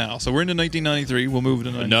something now. So we're into 1993. We'll move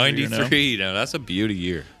to 93 now. That's a beauty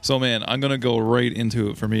year. So man, I'm gonna go right into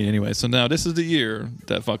it for me anyway. So now this is the year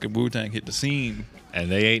that fucking Wu-Tang hit the scene. And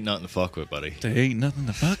they ain't nothing to fuck with, buddy. They ain't nothing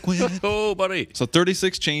to fuck with. Oh, buddy. So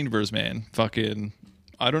 36 Chambers, man. Fucking,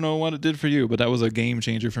 I don't know what it did for you, but that was a game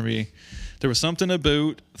changer for me. There was something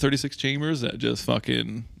about 36 Chambers that just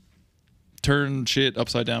fucking turned shit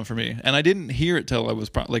upside down for me. And I didn't hear it till I was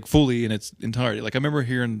fully in its entirety. Like I remember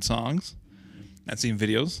hearing songs and seeing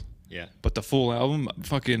videos. Yeah. But the full album,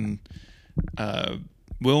 fucking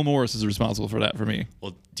Will Morris is responsible for that for me.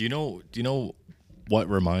 Well, do you know what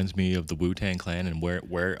reminds me of the Wu-Tang Clan and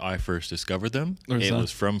where I first discovered them? It was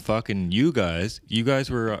from fucking you guys. You guys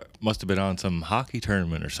must have been on some hockey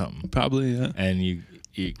tournament or something. Probably, yeah. And you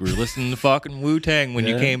were listening to fucking Wu-Tang when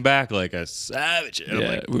you came back like a savage. And yeah,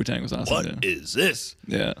 I'm like, Wu-Tang was awesome. What is this?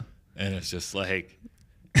 Yeah. And it's just like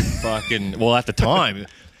fucking. Well, at the time,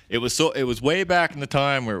 it was way back in the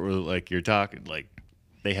time where it was like you're talking like.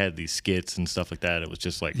 They had these skits and stuff like that. It was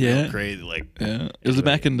just like real crazy. Like it was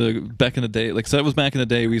back in the day. Like so that was back in the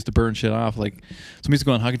day. We used to burn shit off. Like so we used to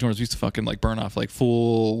go on hockey tournaments. We used to fucking like burn off like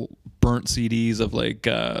full burnt CDs of like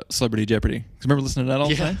Celebrity Jeopardy. Remember listening to that all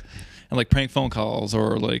the time? And like prank phone calls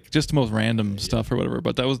or like just the most random stuff or whatever.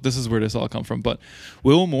 But this is where this all come from. But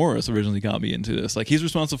Will Morris originally got me into this. Like he's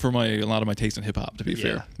responsible for a lot of my taste in hip hop. To be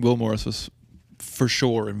fair, Will Morris was for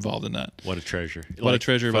sure involved in that. What a treasure. What a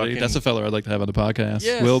treasure, buddy. That's a fella I'd like to have on the podcast.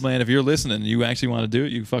 Yes. Will, man, if you're listening and you actually want to do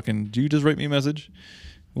it, you just write me a message.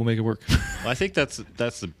 We'll make it work. Well, I think that's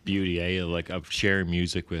the beauty, of sharing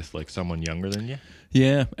music with like someone younger than you.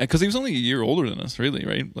 Yeah, because he was only a year older than us, really,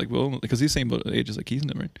 right? Like Will, because he's the same age as like Keith and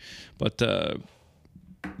him, right? But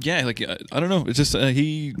yeah, like I don't know. It's just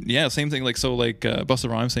same thing. Like so, like Busta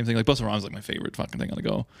Rhymes, same thing. Like Busta Rhymes, is like my favorite fucking thing on the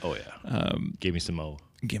go. Oh yeah. Give me some mo.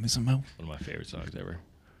 Give me some mo. One of my favorite songs ever.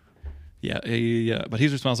 Yeah. But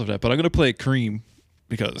he's responsible for that. But I'm gonna play Cream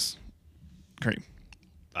because Cream.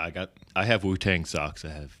 I have Wu-Tang socks. I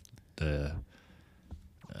have the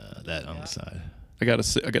that on the side. I got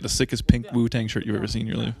the sickest pink Wu-Tang shirt you've ever seen in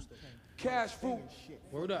your life.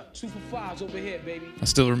 Word up. 2 for 5s over here, baby. I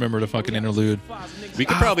still remember the fucking interlude. We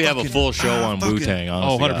could probably have a full show on Wu-Tang,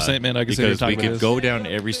 honestly. 100%, man. I can because we could go down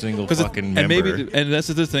every single fucking member. And that's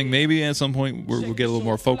the thing. Maybe at some point we'll get a little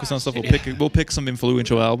more focused on stuff. We'll pick some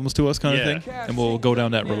influential albums to us, kind of thing, and we'll go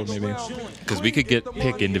down that road maybe. Because we could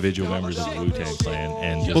pick individual members of the Wu-Tang Clan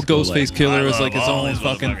and just Ghostface Killer is like his all own these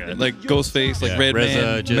fucking like Ghostface, like Red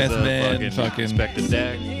Man, RZA, Meth Man, fucking Inspector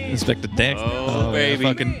Deck. Inspector Deck. Oh, baby.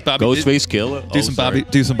 Fucking Bobby Ghostface Killer. Do some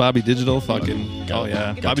Bobby Digital. Fucking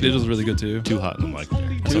Bobby Digital's really good too. Too hot in the mic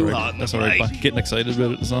there. That's all right. Getting excited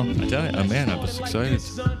about it. The song. I tell you, man, I was excited.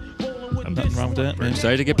 I'm Nothing wrong with that, man.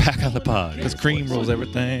 excited to get back on the pod. Because cream rolls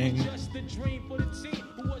everything.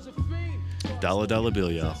 Dollar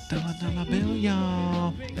bill, y'all. Dollar bill,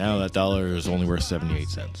 y'all. Now that dollar is only worth 78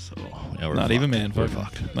 cents. So yeah, we're Not fucked. even, man. We're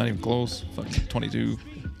Fucking, fucked. not even close. Fucking 22.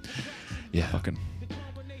 Yeah. Fucking.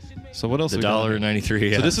 So what else? The we got?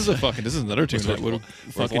 $1.93. Yeah. So this is another tune that would worth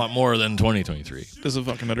fucking a lot more than 2023. This is a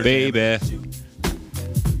fucking another jam. Baby.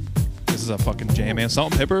 This is a fucking jam, man.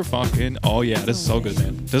 Salt and Pepper, fucking. Oh yeah, this is so good,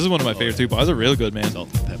 man. This is one of my favorite too. But it's really good, man. Salt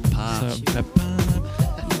and pepper. Salt and pepper.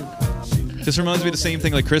 This reminds me of the same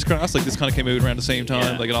thing like Crisscross. Like this kind of came out around the same time.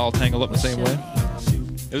 Yeah. Like it all tangled up in the same way.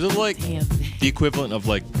 It was like the equivalent of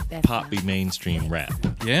like poppy mainstream rap.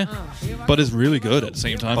 Yeah, but it's really good at the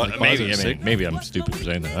same time. But Like, maybe I'm stupid for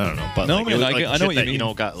saying that. I don't know. But No, like, man, it was I like know shit what you that,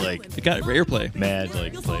 mean. got like it got airplay. mad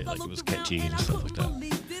like play like it was catchy and stuff like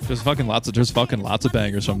that. There's fucking lots of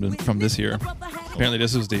bangers from this year. Apparently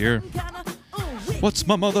this is the year. What's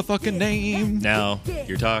my motherfucking name? Now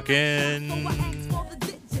you're talking. Fucking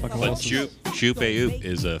what But else is- Shoop Ayoop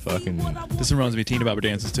is a fucking. This reminds me of Tina Bobber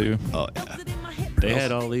dances too. Oh yeah. They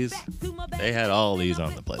had all these. They had all these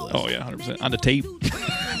on the playlist. Oh yeah, 100% on the tape.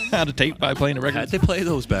 On the tape by playing the record. How'd they play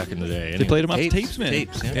those back in the day? They played them off tapes, man.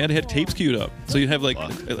 Tapes, yeah. Yeah, they had tapes queued up. So you'd have like, Fuck,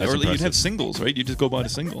 that's or you'd impressive. have singles, right? You just go by the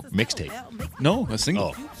single. Mixtape. No, a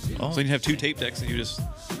single. Oh. So you'd have two tape decks and you just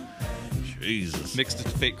Jesus. mix the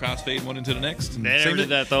crossfade one into the next. And They never same did thing.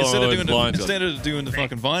 that, though, Instead of with doing Blind instead of doing the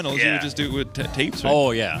fucking vinyls, you Yeah. would just do it with tapes. Right?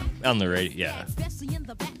 Oh yeah, on the radio. Yeah,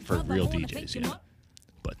 for real DJs. Yeah,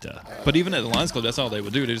 But even at the Lions Club, that's all they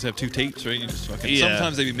would do. They just have two tapes, right? You just fucking. Yeah.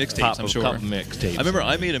 Sometimes they'd be mixtapes. I'm sure. Pop mixtapes. I remember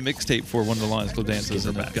I made a mixtape for one of the Lions Club dances,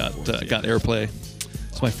 and it got airplay.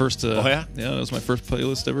 It's my first. Oh yeah. Yeah, it was my first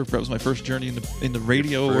playlist ever. That was my first journey into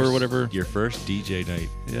radio or whatever. Your first DJ night.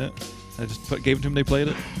 Yeah, I just gave it to them. They played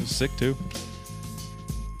it. It was sick too.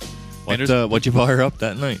 What'd you fire up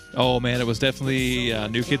that night? Oh man, it was definitely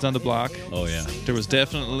New Kids on the Block. Oh yeah. There was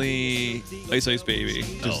definitely Ice Ice Baby.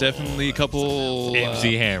 There's definitely a couple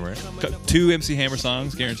MC Hammer. two MC Hammer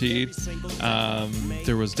songs guaranteed.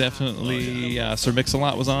 There was definitely Sir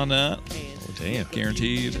Mix-a-Lot was on that, Oh damn.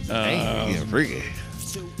 guaranteed. Freaky.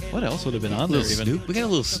 What else would have been on there? Even Snoop. We got a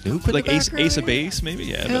little Snoop. In like the Ace background? of Base maybe.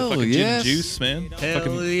 Yeah, Hell but fucking yes. Gin and Juice, man. Hell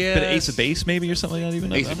fucking bit of yes. Ace of Base maybe or something like that.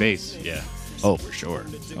 Even Ace of Base. Yeah. Oh, for sure.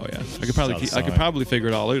 Oh yeah, I could probably Solid I could song. probably figure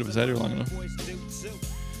it all out if I sat here long enough.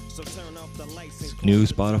 New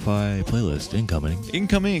Spotify playlist incoming.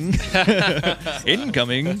 Incoming.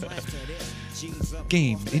 Incoming.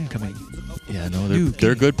 Game incoming. Yeah, no, New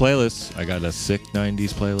they're game. good playlists. I got a sick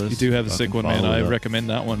 '90s playlist. You do have a sick one, man. Follow I it up. recommend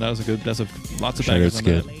that one. That was a good. That's lots of Shout bangers out on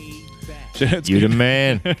Skid. that. Shout out You the Skid.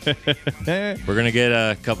 man. We're gonna get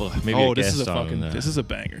a couple, maybe Oh, a this guest is a on. fucking. This is a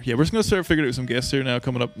banger. Yeah, we're just gonna start figuring out some guests here now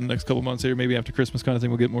coming up in the next couple months here. Maybe after Christmas kind of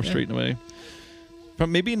thing, we'll get more straightened away.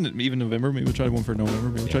 From maybe even November. Maybe we'll try one for November.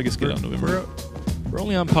 Maybe we'll try to get Skid on November. We're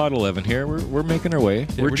only on pod 11 here. We're making our way.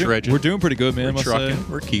 Yeah, we're dredging. We're doing pretty good, man. I We're must trucking. say.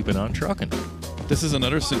 We're keeping on trucking. This is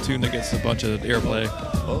another tune that gets a bunch of airplay.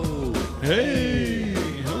 Oh, Hey.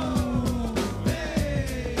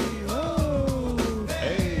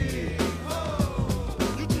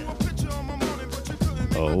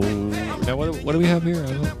 oh. Now what do we have here?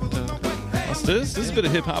 What's this? This is a bit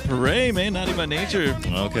of hip hop hooray, man. Naughty by nature.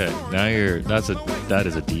 Okay, now that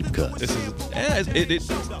is a deep cut. This is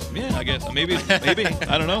yeah, I guess maybe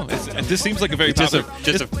I don't know. This seems like a very It's just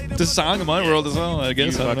popular this song in my world as well. I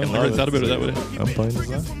guess You I don't fucking know. I never love thought about it that way. I'm playing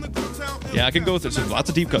this song. Yeah, I can go with it. There's lots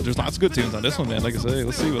of deep cuts. There's lots of good tunes on this one, man. Like I say,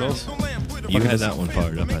 let's see what else. You had that one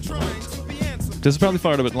fired up at the Lions. This is probably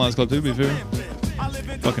fired up at the Lions Club too. To be fair.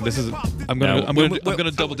 Fucking this is. I'm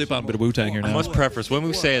gonna double dip on a bit of Wu-Tang here I now. must preface when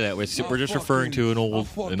we say that we're just referring to an old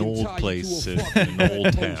place, an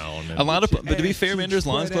old town. A lot of, but to be fair, man, there's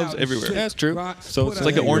Lions Clubs everywhere. Yeah, that's true. So it's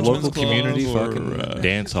like an your Orangeman's local Club community or, fucking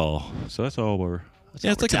dance hall. So that's all we're.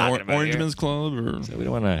 Yeah, it's like an Orangeman's Club or. So we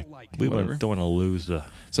don't want to. Whatever. Don't want to lose the.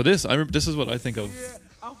 So this is what I think of.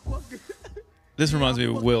 This reminds me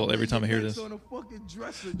of Will every time I hear this.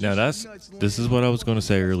 Now this is what I was going to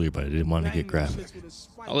say earlier, but I didn't want to get graphic.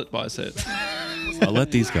 I'll let Boz say it. I'll let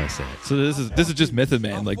these guys say it. So this is just Method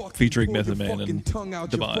Man, like featuring Method Man and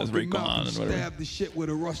the Boz, Rayquan and whatever. Stab the shit with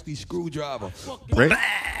a rusty screwdriver. Right?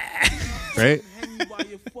 Right?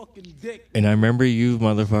 And I remember you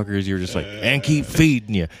motherfuckers, you were just like, and keep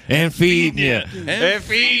feeding you, and feeding you, and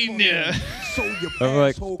feeding you. I'm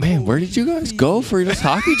like, man, where did you guys go for this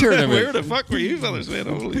hockey tournament? Where the fuck were you fellas, man?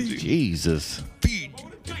 Holy Jesus.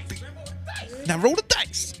 Now roll the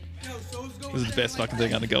dice. This is the best fucking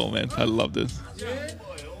thing on the go, man. I love this.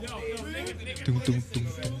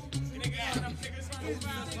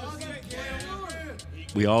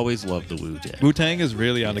 We always love the Wu-Tang. Wu-Tang is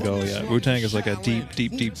really on the go, yeah. Wu-Tang is like a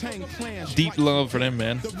deep love for them,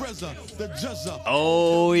 man.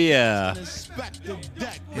 Oh, yeah. Inspect the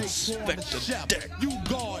deck. This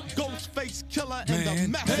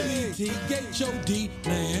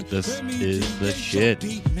is the shit.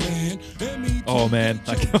 Oh, man.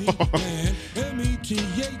 I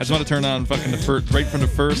just want to turn on fucking the first, right from the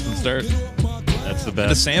first and start. That's the And the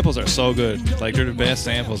best. samples are so good. Like, they're the best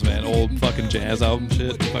samples, man. Old fucking jazz album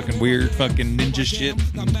shit. Fucking weird fucking ninja shit.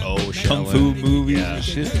 Oh, Kung fu movies Yeah. and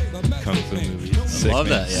shit. Kung Fu movies. Sick, Love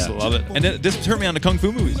man. that, yeah. Love it. And then, this turned me on to Kung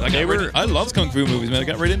Fu movies. I love Kung Fu movies, man. I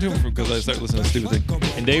got right into them because I started listening to stupid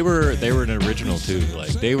things. And they were an original too. Like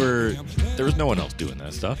there was no one else doing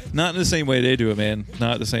that stuff. Not in the same way they do it, man.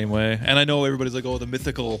 Not the same way. And I know everybody's like, oh,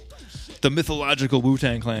 the mythological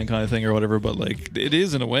Wu-Tang Clan kind of thing or whatever, but like it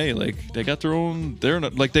is in a way. Like they got their own.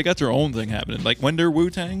 They got their own thing happening. Like when they're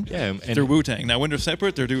Wu-Tang, Yeah, and- they're Wu-Tang. Now when they're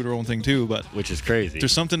separate, they're doing their own thing too. But Which is crazy.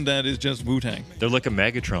 there's something that is just Wu-Tang. They're like a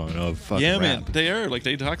Megatron of fucking Yeah, rap. man, they are. Like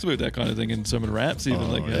they talks about that kind of thing in some of the raps, even. Oh,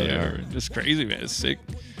 like they are. Just crazy, man. It's sick.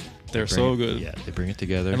 They're Bring so it- good. Yeah, they bring it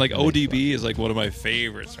together. And like they ODB is like one of my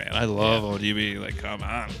favorites, man. I love ODB. Like, come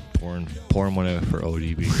on. pouring one out for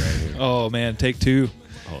ODB right here. Oh man, take two.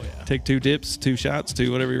 Oh yeah. Take 2 dips, 2 shots, 2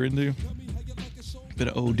 whatever you're into. Bit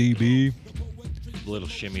of ODB. Little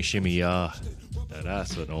shimmy shimmy ya. Now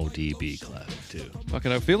that's an ODB classic too. Fucking,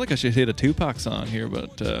 I feel like I should hit a Tupac song here,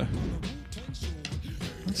 but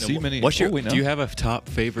let's see many. What's your? wait, no. Do you have a top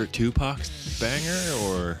favorite Tupac banger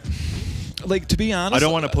or? Like, to be honest, I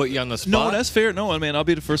don't want to put you on the spot. No, that's fair. No, I mean, I'll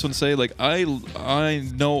be the first one to say, like, I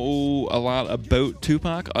know a lot about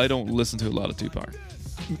Tupac. I don't listen to a lot of Tupac.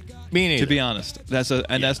 Me neither. To be honest, that's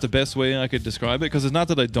the best way I could describe it. Because it's not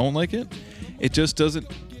that I don't like it; it just doesn't.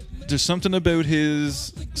 There's something about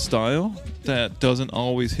his style that doesn't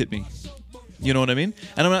always hit me. You know what I mean?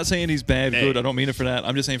 And I'm not saying he's bad, good. I don't mean it for that.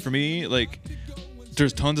 I'm just saying for me, like,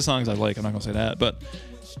 there's tons of songs I like. I'm not gonna say that, but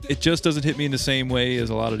it just doesn't hit me in the same way as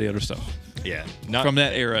a lot of the other stuff. Yeah. From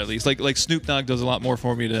that era, at least. Like Snoop Dogg does a lot more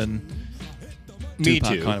for me than Me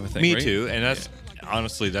Tupac too. kind of a thing. Me right? too. And that's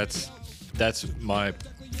honestly that's my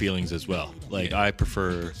feelings as well. Like I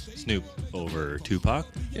prefer Snoop over Tupac,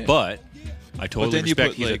 Yeah. but I totally then you respect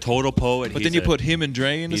put, he's a like- total poet. But then you put him and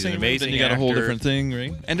Dre in the he's an same room, then amazing you got a whole actor. different thing,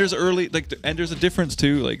 right? And there's and there's a difference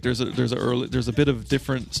too. Like there's a bit of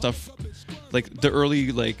different stuff. Like the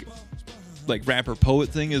early like rapper poet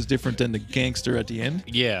thing is different than the gangster at the end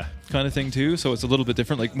Yeah. kind of thing too. So it's a little bit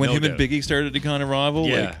different. Like when No him and doubt. Biggie started to kind of rival,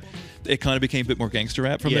 Yeah. like it kind of became a bit more gangster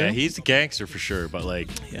rap from Yeah, there. he's a gangster for sure, but like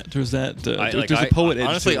Yeah, there's that. there's There's a poet edge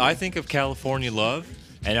honestly, to it. I think of California Love,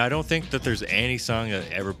 and I don't think that there's any song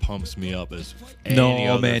that ever pumps me up as any No,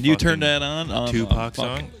 other man, you fucking turn that on. Tupac fuck.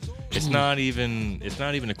 song. It's not even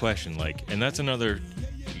a question. Like, and that's another.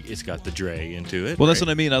 It's got the Dre into it. Well, that's right?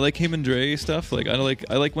 what I mean. I like him and Dre stuff. Like I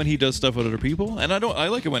like when he does stuff with other people, and I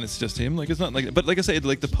like it when it's just him. Like it's not like, but like I said,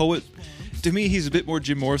 like the poet, to me, he's a bit more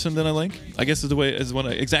Jim Morrison than I like. I guess is the way is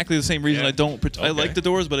exactly the same reason Yeah. I don't. I Okay. like the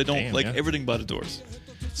Doors, but I don't Damn, like yeah. everything but the Doors.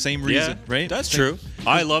 Same reason, right? That's Same- true.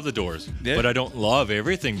 I love the Doors, Yeah. but I don't love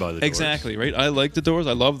everything by the Doors. Exactly, right? I like the Doors.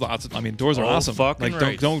 I love lots of. I mean, Doors are Oh, awesome. fucking Like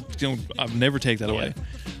right. don't. I'll never take that away.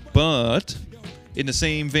 But in the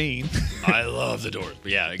same vein. I love the Doors.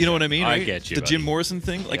 Yeah, You know what I mean? I right? get you. The buddy. Jim Morrison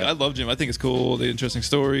thing. Like, Yeah. I love Jim. I think it's cool. The interesting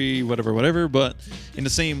story, whatever. But in the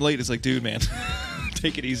same light, it's like, dude, man,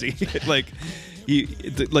 take it easy. like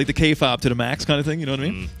the K-fob to the max kind of thing. You know what I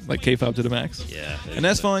mean? Like K-fob to the max. Yeah, And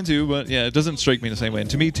that's fine too. But yeah, it doesn't strike me in the same way. And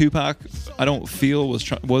to me, Tupac, I don't feel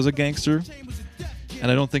was a gangster.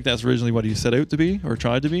 And I don't think that's originally what he set out to be or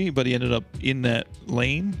tried to be. But he ended up in that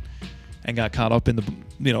lane. And got caught up in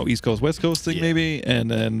the East Coast West Coast thing, Yeah. maybe, and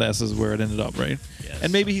then this is where it ended up, right? Yes.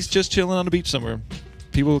 And maybe he's just chilling on the beach somewhere.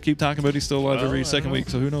 People keep talking about he's still alive Well, every I second don't know. week,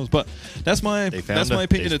 so who knows? But that's my They found my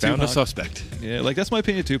opinion they of found Tupac. a suspect. Yeah, like that's my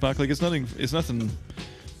opinion of Tupac. Like it's nothing. It's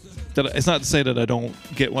it's not to say that I don't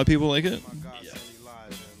get why people like it.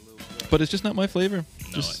 But it's just not my flavor.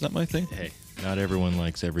 Just not my thing. Hey, not everyone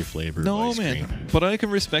likes every flavor. No, of ice man. cream. But I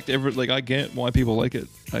can respect every. Like, I get why people like it.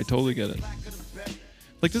 I totally get it.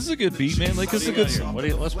 Like, this is a good beat, man. Like, this is a good.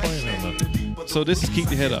 Let's play it. So this is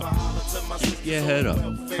Keep Your Head Up. Keep your head up.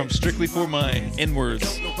 From Strictly for My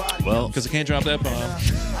N-words. Well, Because I can't drop that bomb.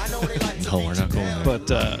 no, we're not going there. But,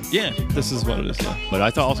 yeah, this is what it is, yeah. But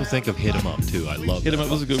I also think of Hit 'Em Up, too. I love Hit that. 'Em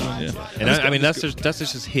Up was a good one, yeah. And I mean, that's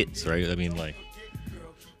just hits, right? I mean, like...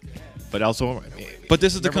 But also... But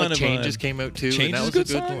this is the remember, kind of... Changes came out, too. Changes and that was good a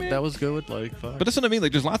good song, one. man. That was good, like... Fuck. But that's what I mean.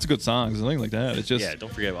 Like, there's lots of good songs and things like that. It's just... Yeah,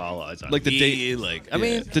 don't forget all odds. Like the day... Like, yeah, I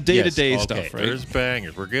mean... the day-to-day yes, stuff, okay, right? There's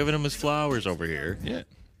bangers. We're giving him his flowers over here. Yeah.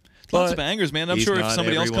 But Lots of bangers, man. I'm he's sure if not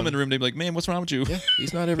somebody else come everyone- in the room, they'd be like, man, what's wrong with you? Yeah,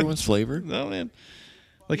 he's not everyone's flavor. No, man.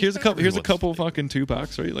 Like, here's a couple fucking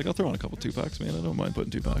Tupacs, right? Like, I'll throw on a couple Tupacs, man. I don't mind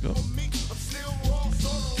putting Tupac up.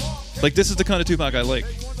 Like, this is the kind of Tupac I like.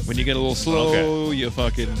 When you get a little slow, you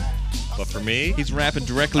fucking... But for me, He's rapping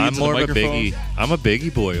directly I'm into more the of a microphone. Biggie. I'm a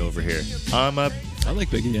Biggie boy over here. I like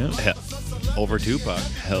Biggie, yeah. Hell, over Tupac.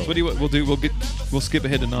 Hell. So what do you, we'll do? We'll skip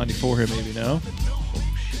ahead to '94 here, maybe now.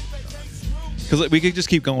 Because we could just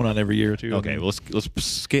keep going on every year or two. Okay, let's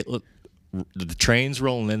skip. The train's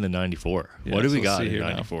rolling into '94. Yeah, what do so we let's got see in here now.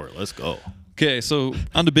 '94? Let's go. Okay, so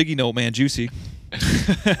on the Biggie note, man, Juicy.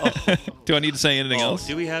 Do I need to say anything else?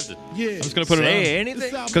 Do we have to? Yeah. I'm just gonna put it Say on.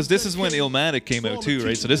 anything? Because this is when Illmatic came out too,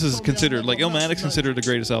 right? So this is considered, like, Illmatic's considered the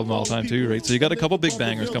greatest album of all time too, right? So you got a couple big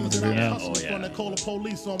bangers coming through here now. Oh yeah.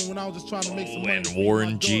 And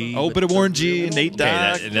Warren G. Oh, bit of Warren G, Nate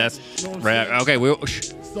Dogg. Okay, that's right. Okay, we're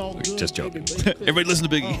just joking. Everybody listen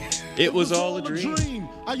to Biggie. It was all a dream.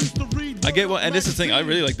 I get what, and this is the thing. I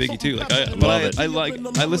really like Biggie too. Like,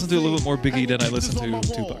 I listen to a little bit more Biggie than I listen to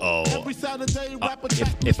Tupac. Oh,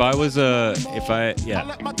 if I'm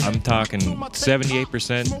talking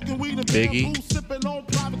 78% Biggie.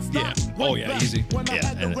 Yeah. Oh yeah, easy.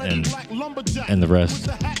 Yeah, and the rest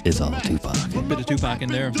is all Tupac. A bit of Tupac in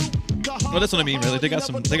there. Well, that's what I mean, really. They got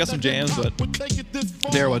some jams, but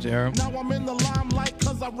they're what they are.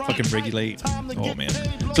 Fucking regulate. Oh man.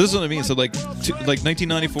 So this is what I mean. So like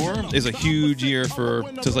 1994 is a huge year for,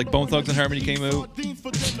 because like Bone Thugs and Harmony came out,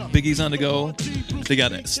 Biggie's on the go. They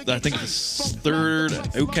got, I think his third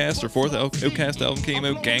Outkast or fourth Outkast album came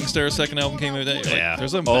out. Gangstar's second album came out that year. Yeah.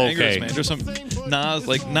 There's some bangers, man. There's some Nas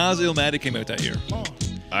Illmatic came out that year. All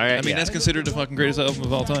right. I mean, that's considered the fucking greatest album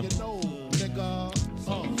of all time.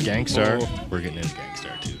 Gangstar. Oh. We're getting into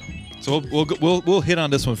Gangstar too. So we'll hit on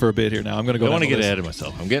this one for a bit here now. I'm gonna go. I don't want to down get the ahead list. of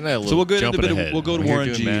myself. I'm getting a little. So we'll go jumping into ahead. we'll go to We're here Warren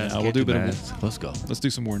doing G maths, now. can't We'll do a do bit maths. of. Let's go. Let's do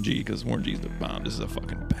some Warren G, because Warren G's the bomb. This is a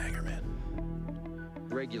fucking banger, man.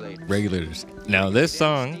 Regulators. Now this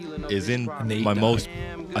song is in Nate my Dogg. most.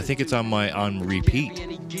 I think it's on repeat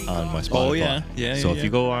on my Spotify. Oh, yeah. Yeah, So yeah, if yeah. you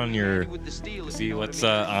go on your see what's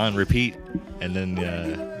on repeat, and then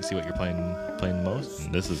you see what you're playing the most.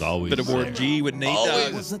 And this is always Bit of Warren there. G with Nate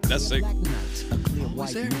Dogg. Always. That's sick.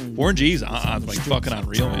 Warren G's like fucking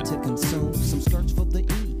unreal, man.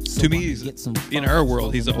 To me, in our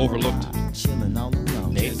world, he's overlooked.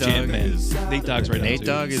 Nate Jam, Dogg man. is. Nate Dogg's right Nate now,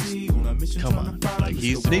 Dogg is. Come on, like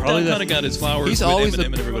he's Nate probably Dogg kind of got his flowers He's with always Eminem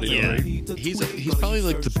and everybody. yeah. Right? He's probably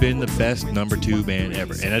like been the best number 2 band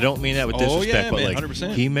ever, and I don't mean that with Oh, disrespect, yeah, but man, like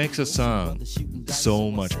 100%. he makes a song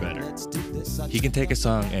so much better. He can take a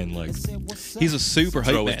song and like He's a super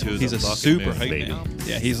hype Throw it man. to He's the a fucking super moon, hype baby. man.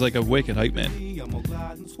 Yeah, he's like a wicked hype man.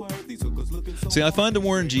 See, I find the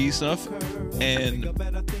Warren G stuff, and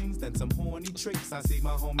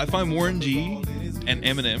I find Warren G and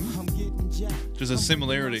Eminem, there's a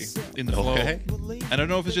similarity in the flow. Okay. I don't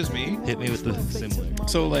know if it's just me. hit me with the similar.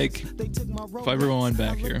 So, like, if I rewind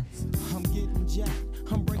back here.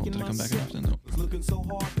 Oh, did I come back enough? No.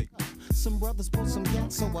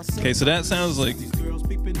 Okay, so that sounds like.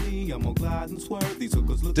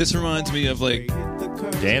 This reminds me of like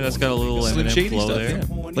Damn, that's got a little Slim Eminem Shady flow stuff. there.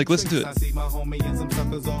 Yeah. Like, listen to it.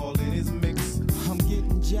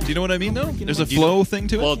 Do you know what I mean, though? There's a flow thing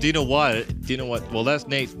to it. Well, do you know what? Well, that's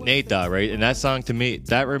Nate Dogg, right? And that song to me,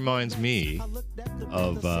 that reminds me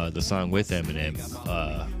of the song with Eminem.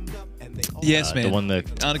 Yes, man. The one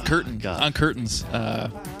that on a curtain, God. on curtains.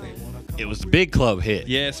 It was the big club hit.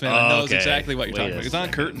 Yes, man. I know Okay. exactly what you're Wait talking a about. It's on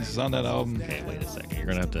second. curtains. It's on that album. Okay, wait a second. You're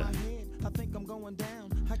gonna have to.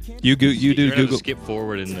 You do You're gonna have Google. to skip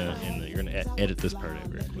forward in the. You're gonna edit this part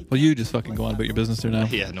out real quick. Well, you just fucking go on about your business there now.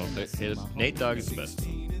 Yeah, no. Nate Dogg is the best.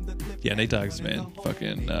 Yeah, Nate Dogg's man.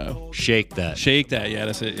 Fucking Shake that. shake that. Yeah,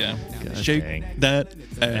 that's it. Yeah, God shake dang. that.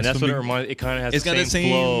 And that's what it reminds. It kind of has It's the got same, the same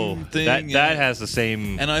flow. thing, That yeah. has the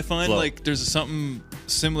same. And I find flow. like there's something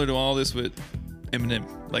similar to all this with Eminem.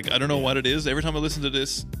 Like, I don't know what it is. Every time I listen to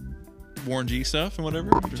this, Warren G stuff and whatever.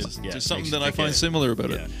 Just it something makes that you I think find it- similar about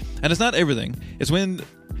yeah. it. And it's not everything. It's when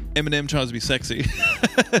Eminem tries to be sexy.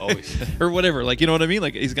 Always. Or whatever. Like, you know what I mean?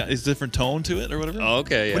 Like, he's got his different tone to it or whatever. Oh,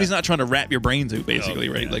 okay, yeah. When he's not trying to rap your brains out, basically,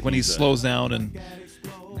 Oh, right? yeah, Like, when he he's, slows down and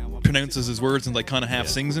pronounces his words and, like, kind of half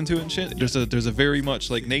sings into it and shit. There's a very much,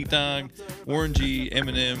 like, Nate Dogg, Warren G,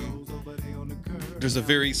 Eminem. There's a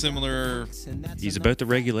very similar... He's about to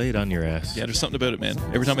regulate on your ass. Yeah, there's something about it, man.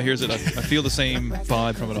 Every time I hear it, I feel the same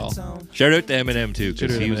vibe from it all. Shout out to Eminem too,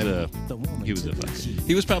 because Shout out he was Eminem. a fucking.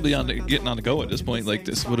 He was probably getting on the go at this point. Like,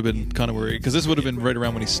 this would have been kind of where... Because this would have been right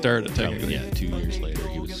around when he started, technically. Yeah, 2 years later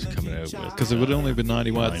he was coming out with. Because it would have only been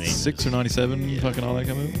 96 or 97, fucking all that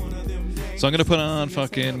come out. So I'm going to put on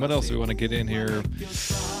fucking... What else do we want to get in here?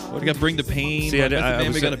 What, we got Bring the Pain. See,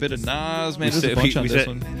 we got a bit of Nas, man. There's a bunch on this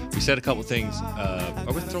one. We said a couple things. I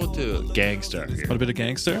would throw it to Gangstar here. What, a bit of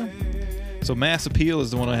Gangster? So Mass Appeal is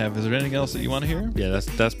the one I have. Is there anything else that you want to hear? Yeah,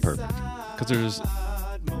 that's perfect. Because there's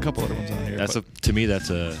a couple other ones on here. To me that's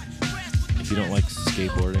a. If you don't like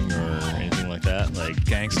skateboarding or anything like that, like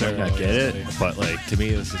Gangstar, you might not get it. But like to me,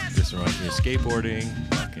 this reminds me of skateboarding.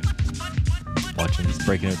 Fucking watching,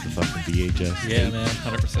 breaking out the fucking VHS. Yeah, man,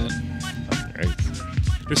 100%. Fucking right.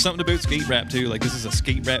 There's something about skate rap too. Like, this is a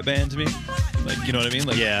skate rap band to me. Like, you know what I mean?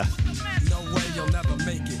 Like, Yeah.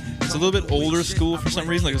 it's a little bit older school for some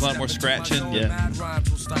reason. Like, there's a lot more scratching. Yeah. A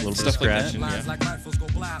little bit Stuff of like that. scratching.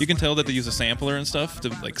 Yeah. You can tell that they use a sampler and stuff to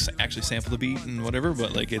like actually sample the beat and whatever.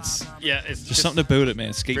 But like, it's Yeah, it's there's something about it,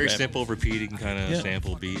 man. Skate very rap. simple, repeating kind of Yeah.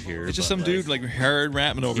 sample beat here. It's just but, some dude like hard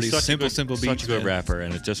rapping over he's these such a simple good, beats. Such a good man. rapper,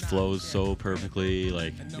 and it just flows so perfectly.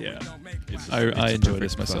 Like, Yeah. it's I a enjoy perfect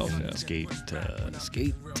this myself, fucking yeah.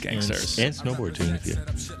 skate Gangsters. and snowboard tune if you're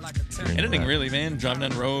into Anything that. really, man. Driving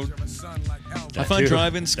down the road. I That find too.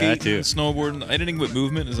 driving, That skating, too. snowboarding, anything with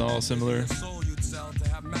movement is all similar.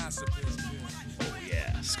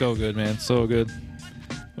 Yeah. So good, man. So good.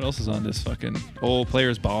 What else is on this fucking Old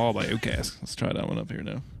Players Ball by Outkast? Let's try that one up here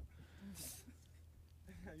now.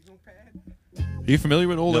 Are you familiar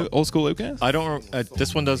with old school Outkast? I don't.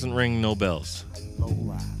 This one doesn't ring no bells.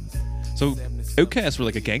 So Outkast were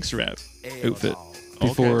like a gangster rap outfit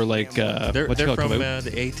before like They're what you call it from come out?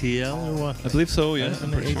 the ATL or what? I believe so. Yeah, the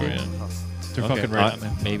I'm pretty sure. ATL. Yeah. They're fucking right,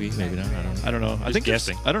 man. Maybe not. I don't know. I don't know. I Just think they're-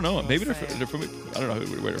 guessing. I don't know. Maybe they're from. I don't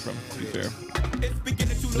know where they're from. To be fair,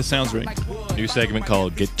 but it sounds right. New segment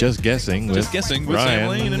called "Just Guessing" with Just guessing with Ryan. Sam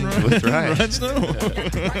Lane and Ryan, With Ryan. Ryan Snow.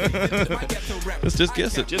 Let's just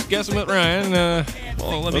guess it. Just guessing with Ryan. Well,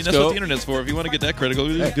 I mean, let's that's go. what the internet's for. If you want to get that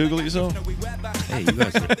critical, you just Google it yourself. Hey, you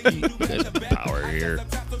guys have power here.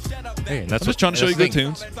 Hey, and that's I'm just trying to show you good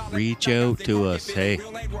tunes. Reach out to us. Hey,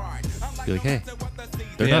 be like, hey,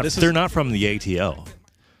 they're Yeah, not. this is- They're not from the ATL.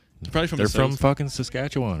 It's probably from They're the from South. fucking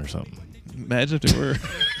Saskatchewan or something. Imagine if they were.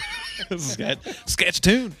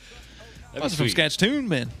 Sketch-tune. I was from sweet. Sketch-tune,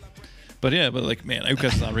 man. But yeah, like, man,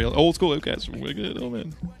 Outkast is not real. Old school Outkast are really good. Oh,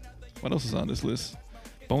 man. What else is on this list?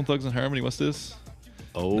 Bone Thugs and Harmony. What's this?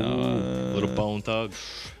 Oh, No, Little Bone Thug.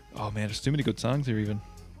 Oh, man, there's too many good songs here, even.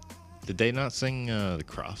 Did they not sing the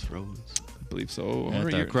Crossroads? I believe so. I At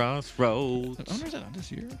wonder the year- Crossroads. I wonder is that on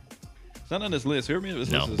this year? It's not on this list. Hear me? This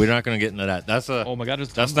No, list is- we're not going to get into that. That's a. Oh my God, there's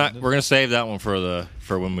That's tons not. on We're gonna save that one for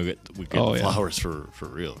when we get Oh, the yeah. flowers for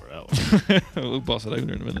real for that one. We'll bust it out here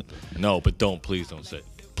in a minute. No, but please don't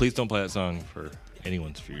play that song for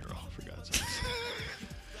anyone's funeral, for God's sake.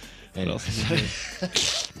 What else is in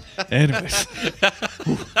here? Anyways.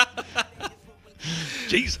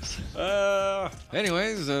 Jesus.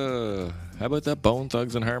 Anyways, how about that Bone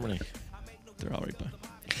Thugs and Harmony? They're all right, but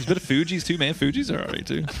there's a bit of Fugees too, man. Fugees are all right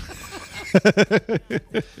too.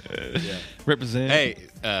 Represent. Hey,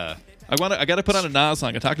 I got to put on a Nas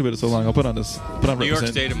song. I talked about it so long. I'll put on this. Put on New York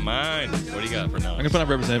Represent. State of Mind. What do you got for now? I'm gonna put on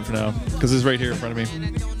Represent for now because it's right here in front of me.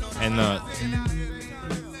 And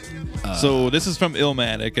So this is from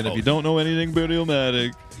Illmatic, and if you don't know anything about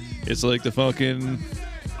Illmatic, it's like the fucking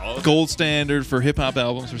gold standard for hip hop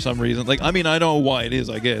albums for some reason. Like, I mean, I know why it is,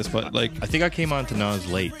 I guess, but like, I think I came on to Nas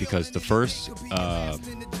late because the first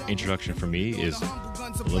introduction for me is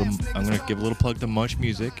a little. I'm gonna give a little plug to Much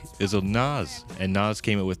Music. Is a Nas, and Nas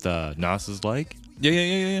came out with Nas's Like,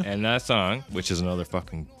 yeah. and that song, which is another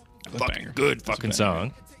fucking banger. good It's a fucking banger.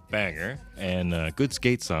 song, banger, and good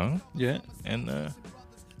skate song, Yeah. and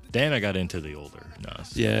then I got into the older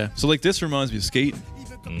Nas. Yeah. So like this reminds me of skating.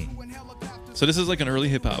 So this is like an early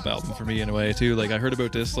hip hop album for me in a way too. Like I heard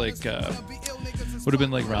about this like would have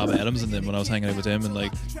been like Rob Adams, and then when I was hanging out with him, and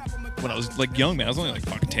like when I was like young, man, I was only like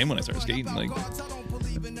fucking 10 when I started skating. Like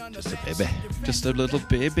Just a baby. just a little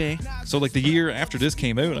baby. So like the year after this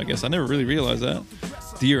came out, I guess I never really realized that.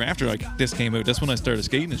 the year after like this came out, that's when I started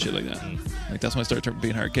skating and shit like that. Like that's when I started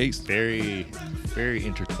being hard cased. Very, very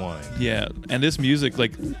intertwined. Yeah, and this music,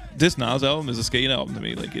 like this Nas album, is a skate album to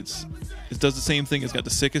me. Like it does the same thing. It's got the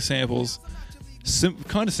sickest samples,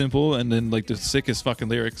 kind of simple, and then like the sickest fucking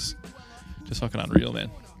lyrics. Just fucking unreal, man.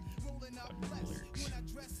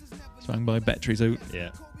 Sung by Batteries Out.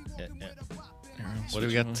 Yeah. What do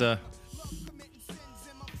we got?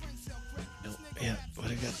 What do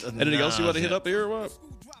we got? Anything else you want to hit up here or what?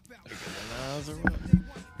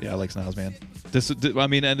 Yeah, I like Nas, man. I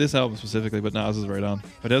mean, and this album specifically, but Nas is right on.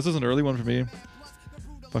 But this is an early one for me.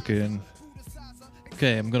 Fucking.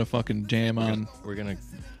 Okay, I'm gonna fucking jam on. I'm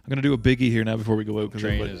gonna do a biggie here now before we go out because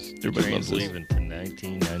everybody loves this. Leaving to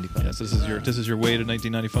 1995. Yes, this is your way to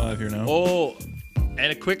 1995 here now. Oh,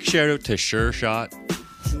 and a quick shout out to Sure Shot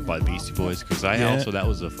by the Beastie Boys because also that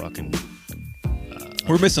was a fucking.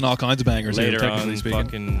 We're missing all kinds of bangers later here, technically on,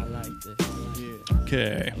 speaking.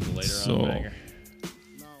 Okay, so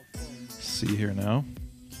see here now.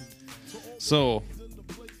 So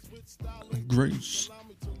Grace,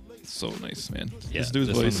 so nice, man. Yeah, this dude's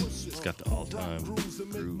voice. It's got the all-time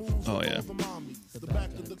groove. Oh yeah.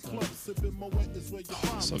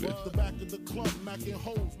 Oh, so good.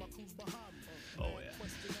 Oh yeah.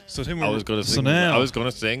 So Tim, I was going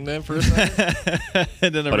to sing them for a second,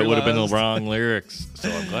 but it would have been the wrong lyrics. So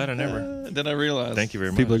I'm glad I never. Then I realized. Thank you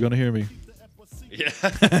very much. People are going to hear me. Yeah.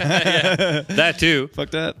 Yeah, that too. Fuck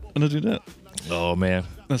that. I'm gonna do that. Oh man,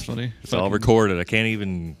 that's funny. It's all recorded. I can't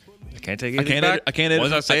take it back. I can't edit.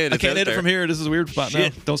 Once I say it, I can't edit from here. This is a weird spot now.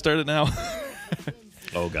 Don't start it now.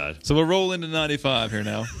 Oh god. So we'll roll into 95 here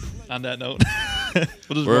now. On that note,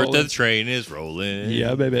 the train is rolling.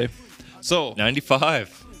 Yeah, baby. So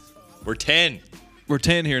 95. We're 10. We're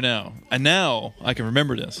 10 here now, and now I can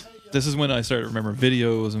remember this. This is when I started to remember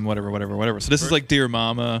videos and whatever. So this is like Dear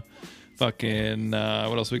Mama, fucking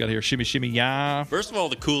what else we got here? Shimmy Shimmy Ya. First of all,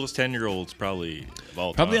 the coolest 10-year-olds probably of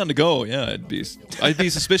all time. Probably on the go. Yeah, I'd be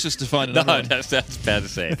suspicious to find no, another. That's bad to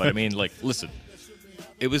say, but I mean, like, listen.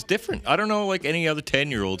 It was different. I don't know, like any other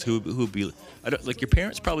 10-year-olds who'd be. Like your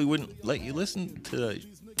parents probably wouldn't let you listen to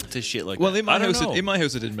shit like. Well, that. in my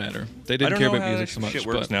house, it didn't matter. They didn't care about music so much. Shit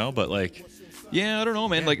works now, but like. Yeah, I don't know,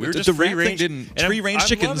 man. Yeah, like we were the just rap thing didn't. Free-range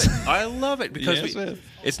chickens. I love it because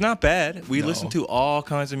it's not bad. We listen to all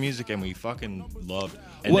kinds of music and we fucking love it.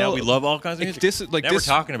 And now we love all kinds of music. We're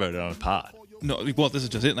talking about it on a pod. No, well, this is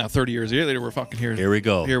just it now. 30 years later, we're fucking here. Here we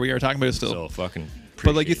go. Here we are talking about it still. So fucking.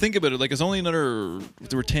 But like you think about it, like it's only another.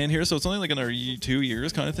 There were 10 here, so it's only like another 2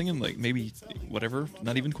 years kind of thing, and like maybe whatever,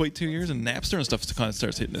 not even quite 2 years, and Napster and stuff kind of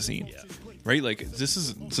starts hitting the scene, right? Like this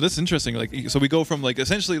is interesting. Like so we go from like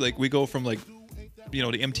essentially like we go from like the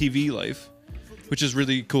MTV life, which is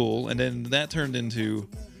really cool, and then that turned into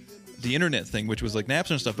the internet thing, which was like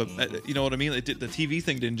Napster and stuff. But you know what I mean? The TV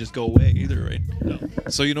thing didn't just go away either, right? No.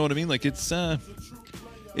 So you know what I mean? Like it's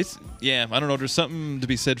yeah, I don't know. There's something to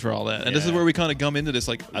be said for all that, and this is where we kind of come into this.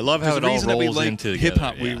 Like, I love how it all rolls into hip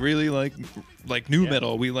hop. Yeah. We really like new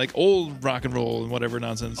metal. We like old rock and roll and whatever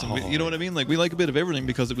nonsense. And you know what I mean? Like we like a bit of everything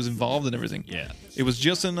because it was involved in everything. Yeah, it was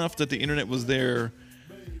just enough that the internet was there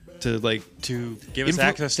to give us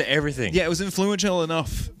access to everything. Yeah, it was influential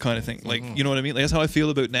enough, kind of thing. Like you know what I mean? Like, that's how I feel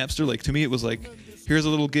about Napster. Like to me, it was like, here's a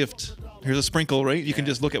little gift. Here's a sprinkle, right? You can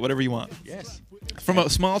just look at whatever you want. Yes. From a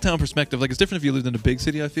small town perspective, like it's different if you lived in a big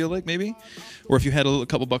city, I feel like maybe, or if you had a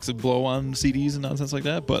couple bucks of blow on CDs and nonsense like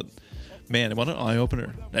that. But man, what an eye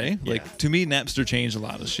opener, eh? Yeah. Like to me, Napster changed a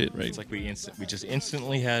lot of shit, right? It's like we just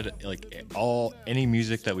instantly had like any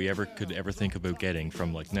music that we could ever think about getting from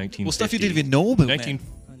like 1950. Well, stuff you didn't even know about.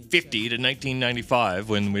 1950 to 1995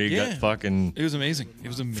 when we got fucking. It was amazing. It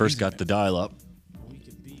was amazing. First got the dial-up.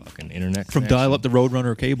 Fucking internet from dial-up to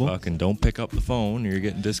Roadrunner cable. Fucking don't pick up the phone, you're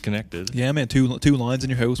getting disconnected. Yeah, man. Two lines in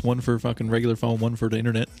your house, one for fucking regular phone, one for the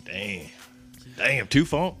internet. Damn, two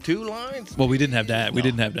lines. Well, we didn't have that. We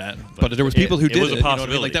didn't have that. But there was people who did it. Was a possibility. You know what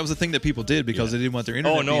I mean? Like that was the thing that people did because they didn't want their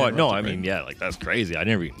internet. Oh no, I mean, yeah, like that's crazy. I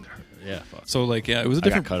never even. Yeah. Fuck. So like, yeah, it was a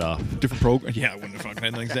different cut off, different program. Yeah, I wouldn't have fucking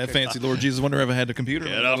had like that fancy. Lord Jesus, wonder if I had a computer,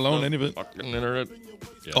 let alone any of it. Fucking internet.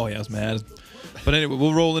 Yeah. Oh yeah, I was mad. But anyway,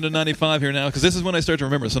 we'll roll into 95 here now because this is when I start to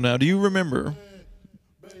remember. So now, do you remember,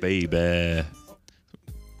 baby? Do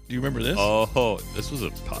you remember this? Oh, this was a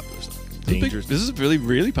popular song. This is a really,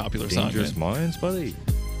 really popular song. Dangerous Minds, buddy.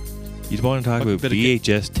 You want to talk about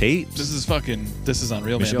VHS tapes? This is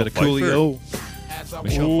unreal, Michelle man. Bit of Coolio.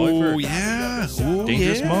 Michelle Pfeiffer. Yeah. Ooh,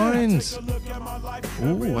 Dangerous Minds.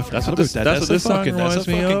 Ooh, I forgot about that. That's what this song reminds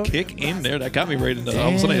me of. Kick in there. That got me right into. All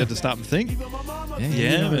of a sudden, I had to stop and think.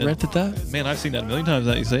 Yeah, man. Rented that. Man, I've seen that a million times.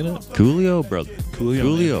 That you say that. Coolio, brother.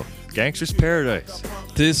 Coolio. Gangster's Paradise.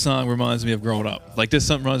 This song reminds me of growing up. Like this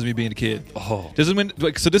song reminds me of being a kid. Oh. This is when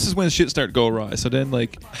this is when shit started to go awry. So then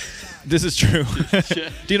like this is true.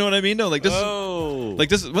 Do you know what I mean? No, like this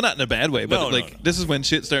is well, not in a bad way, but this is when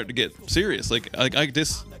shit started to get serious. Like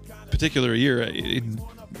this particular year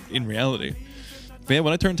in reality. But yeah,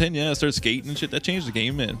 when I turned 10, I started skating and shit. That changed the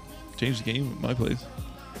game, man. Changed the game at my place.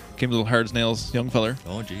 Came a little hard as nails, young feller.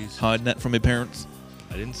 Oh, jeez. Hiding that from my parents.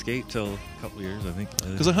 I didn't skate till a couple of years, I think.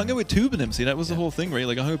 Because I hung out with Tube and them. See, that was the whole thing, right?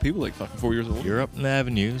 Like, I hung out with people like fucking 4 years old. You're up in the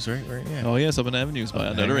avenues, right? Yeah. Oh, yes, up in avenues by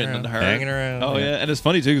another end and hard. Hanging around. Oh, yeah. And it's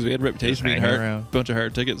funny, too, because we had a reputation being hard. Around. A bunch of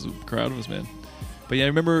hard tickets, a crowd of us, man. But yeah,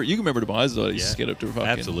 you can remember the boys though. I used to skate up to fucking.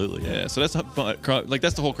 Absolutely. Yeah. So that's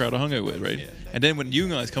that's the whole crowd I hung out with, right? Yeah. And then when you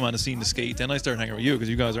guys come on the scene to skate, then I started hanging out with you because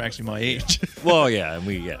you guys are actually my age. Well, yeah, and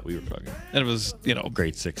we were fucking. And it was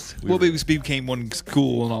grade 6. We became one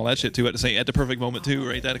school and all that shit too at the perfect moment too,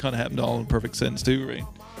 right? That kind of happened all in perfect sense too, right?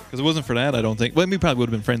 Because it wasn't for that, I don't think. Well, we probably would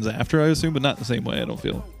have been friends after, I assume, but not the same way. I don't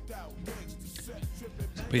feel.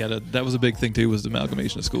 But yeah, that was a big thing too. Was the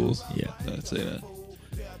amalgamation of schools. Yeah, I'd say that.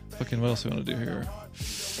 Fucking what else do we want to do here?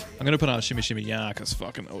 I'm gonna put on Shimmy Shimmy Ya because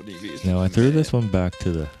fucking ODB. No, I threw this one back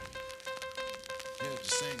to the.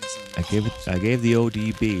 I gave the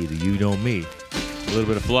ODB, the You Know Me, a little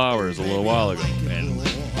bit of flowers a little while ago, and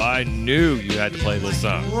I knew you had to play this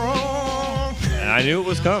song. And I knew it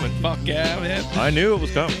was coming. Fuck yeah, man! I knew it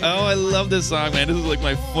was coming. Oh, I love this song, man. This is like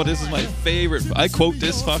this is my favorite. I quote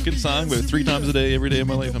this fucking song about 3 times a day, every day of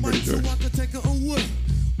my life. I'm pretty sure.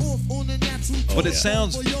 But it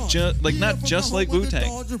sounds not just like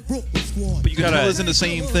Wu-Tang, but you can tell it's in the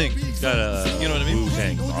same thing. It's got a you know what I mean?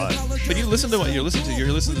 Wu-Tang vibe. But you listen to what you're listening to.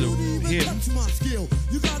 You're listening to him,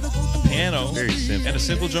 piano, Very simple. and a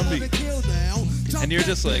simple drum beat, and you're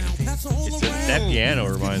just like, that piano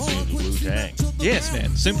reminds me of Wu-Tang. yes,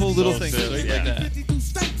 man, simple little things silly, like that.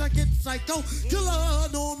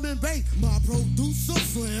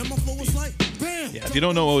 Yeah, if you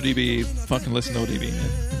don't know ODB, fucking listen to ODB, man.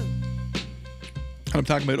 I'm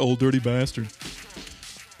talking about Old Dirty Bastard.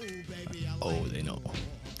 Oh, they know.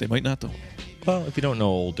 They might not, though. Well, if you don't know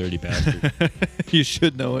Old Dirty Bastard, You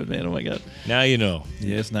should know it, man. Oh, my God. now you know.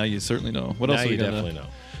 Yes, now you certainly know. What else Now we you got? definitely know.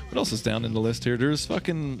 What else is down in the list here? There's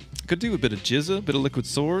fucking... Could do a bit of Jizza, a bit of Liquid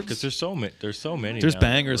Swords. Because there's so many. There's now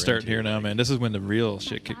bangers that we're starting into. here now, man. This is when the real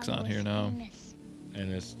shit kicks on here now.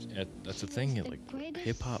 And that's the thing. Like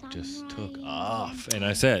hip hop just took off, and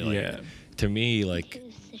I said, to me, like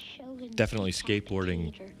definitely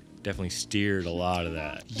skateboarding definitely steered a lot of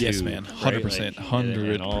that. Yes, too, man. right? 100%. Like,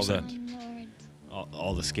 100%. and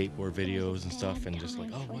all the skateboard videos and stuff, and just like,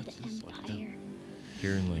 oh, what's this? Like,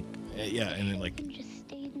 hearing like, and then like,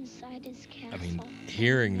 I mean,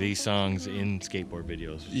 hearing these songs in skateboard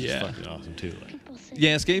videos was just fucking awesome too. Like,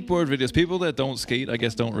 Yeah, skateboard videos. People that don't skate, I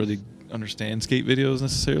guess, don't really understand skate videos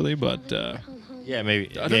necessarily, but yeah,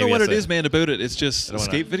 maybe. I don't know what it is, man, about it. It's just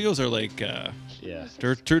skate videos are like, yeah,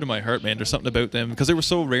 they're true to my heart, man. There's something about them because they were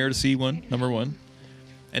so rare to see one, number one,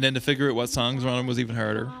 and then to figure out what songs were on them was even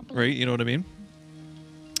harder, right? You know what I mean?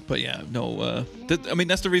 But yeah, no, I mean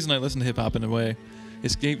that's the reason I listen to hip hop in a way,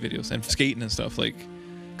 is skate videos and skating and stuff, like,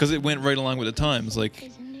 because it went right along with the times.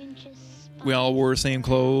 Like, we all wore the same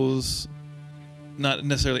clothes. Not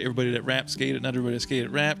necessarily everybody that rap skated, not everybody that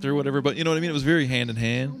skated rapped or whatever, but you know what I mean? It was very hand in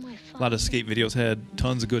hand. A lot of skate videos had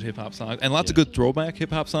tons of good hip hop songs and lots of good throwback hip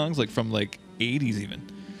hop songs, like from like 80s even.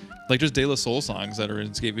 Like there's De La Soul songs that are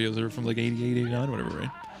in skate videos that are from like 88, 89, whatever, right?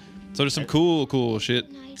 So there's some cool shit.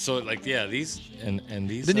 So like these and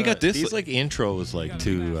these. Then you got this these like intros like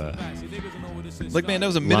to like, man, that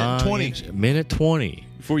was a minute 20 minute 20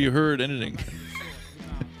 before you heard anything.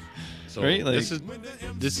 So right? Like,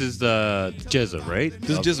 this is the Jizza, right? This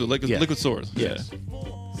is Jizza, like Liquid Swords. Yes.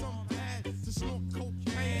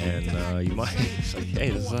 And you might say, hey,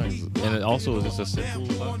 this song is, and it also is just a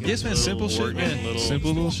simple. Yes, man, simple shit, man.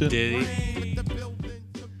 Simple little shit. Ditty.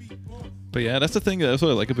 But yeah, that's the thing. That's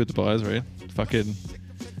what I like about the boys, right? Fucking.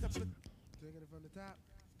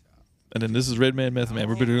 And then this is Redman, Method Man.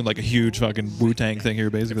 We're doing like a huge fucking Wu-Tang thing here,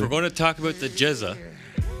 basically. If we're going to talk about the Jizza,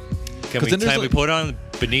 can we put on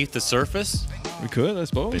Beneath the Surface? We could, I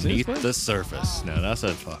suppose. Beneath the Surface. Now that's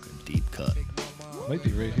a fucking deep cut. Might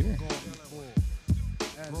be right here.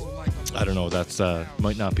 I don't know. That's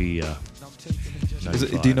might not be. Is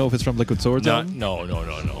it, do you know if it's from Liquid Swords? No.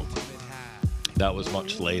 That was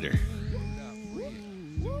much later.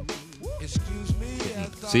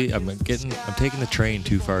 See, I'm taking the train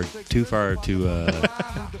too far to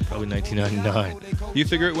probably 1999. You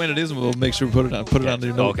figure it when it is, and we'll make sure we put it on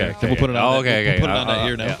your note. Okay. Then we'll put it on. Okay. We'll put it on that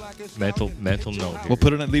ear now. Yeah. Mental note. Here. We'll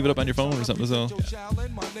put it on, leave it up on your phone or something.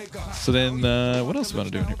 So then, what else do we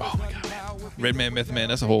want to do in here? Oh my god, man. Red Man, Myth Man.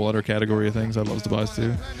 That's a whole other category of things I love to buy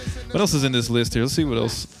too. What else is in this list here? Let's see what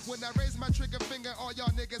else.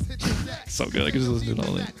 So good. I can just listen to it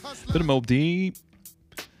all day. Bit of Mob Deep.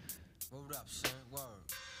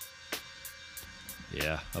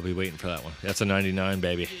 Yeah, I'll be waiting for that one. That's a 99,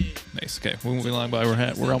 baby. Nice. Okay, we're moving along by.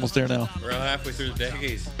 We're almost there now. We're halfway through the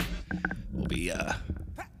decades. We'll be.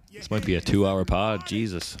 This might be a 2-hour pod.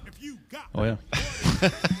 Jesus. Oh yeah.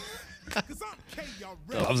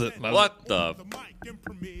 Loves it. What the?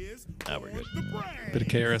 Now we're good. Bit of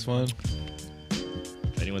KRS-One.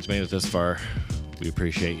 If anyone's made it this far, we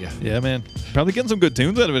appreciate you. Yeah, man. Probably getting some good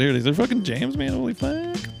tunes out of it here. These are fucking jams, man. Holy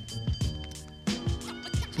fuck.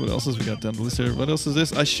 So what else has we got down the list here? What else is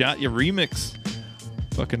this? I Shot You remix.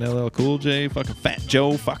 Fucking LL Cool J. Fucking Fat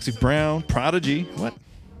Joe. Foxy Brown. Prodigy. What?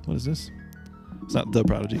 What is this? It's not The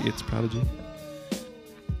Prodigy. It's Prodigy.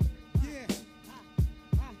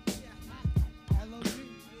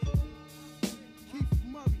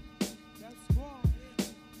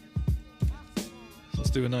 Let's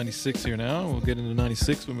do a 96 here now. We'll get into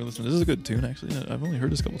 96 when we listen. This is a good tune, actually. I've only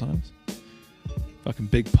heard this a couple times. Fucking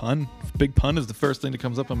Big Pun. Big Pun is the first thing that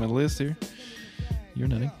comes up on my list here. You're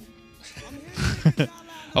nutty.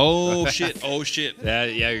 Oh, shit. Oh, shit. Yeah,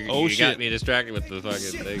 you got me distracted with the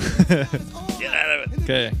fucking thing. Get out of it.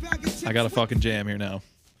 Okay. I got a fucking jam here now.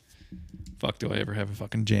 Fuck, do I ever have a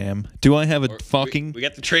fucking jam? Do I have a fucking... We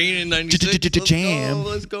got the train in 96. Jam.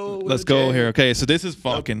 Let's go. Let's go here. Okay, so this is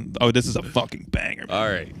fucking... Oh, this is a fucking banger, man. All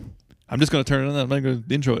right. I'm just going to turn it on. I'm not going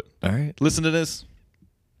to intro it. All right. Listen to this.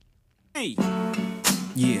 Hey.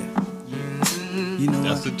 Yeah. You know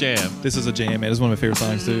That's the jam. This is a jam, man. This is one of my favorite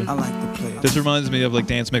songs, too. I like to play. This reminds me of, like,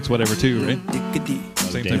 Dance Mix Whatever, too, right?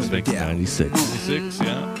 Same type of thing. 96. 96,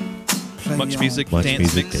 yeah. Play Much on, music, Much dance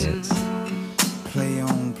music, mix. dance. Play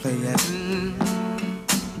on, play that.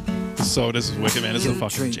 So this is wicked, man. This is a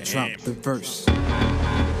fucking Drake jam. drop the verse.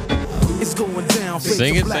 It's going down.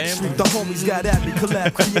 Sing it, Black Sam. Street, the homies got at me.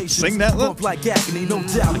 Collab creations. Sing that, look. Bump like agony, no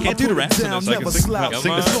doubt. I can't do the raps in this. I can sing, Come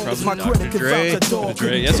sing on, the from song. My Dr. credit can Dre. vouch a dog.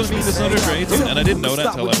 Dre. That's what I mean. This under Dre, too. And I didn't know that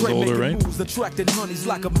until I was older, right? Or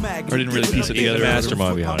Or didn't really piece it He's the together.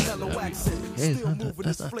 mastermind behind it.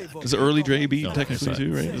 It's an early Dre beat, No, technically, it's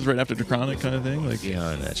too, right? It's right after the Chronic kind of thing. Like,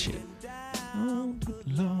 Behind that shit.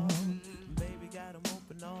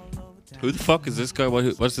 Who the fuck is this guy?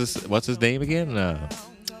 What's his name again?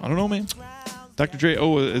 I don't know, man. Dr. Dre.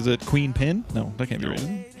 Oh, is it Queen Pen? No, that can't be right. Is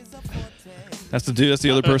it? That's the dude. That's the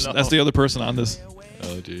other person. No. That's the other person on this.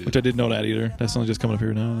 Oh, dude. Which I didn't know that either. That's only just coming up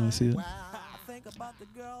here now. And I see it.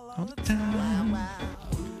 All the time.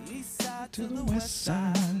 To the west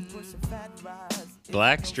side.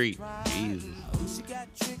 Black Street. Jesus.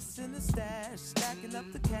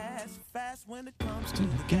 To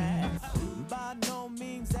the gas.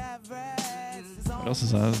 What else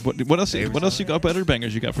is on? What else? What else you got? Better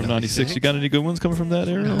bangers you got from '96? You got any good ones coming from that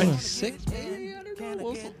era? 96, maybe? I don't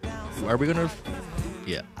know. Are we gonna?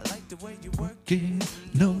 Yeah. Work it,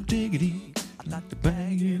 no diggity. I like to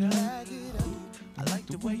bang it up. I like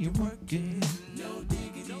the way you work it. No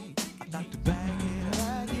diggity. I like to bang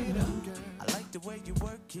it up. I like the way you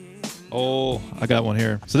work it. Oh, I got one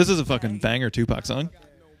here. So this is a fucking banger Tupac song.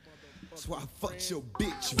 So I fucked your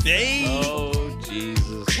bitch. Hey! Oh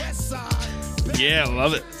Jesus. Yeah, I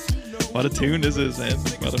love it. What a tune this is, man.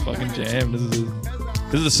 What a fucking jam.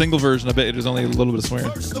 This is a single version. I bet there's only a little bit of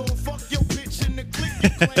swearing. This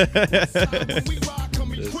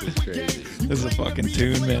is crazy. This is a fucking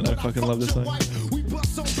tune, man. I fucking love this song.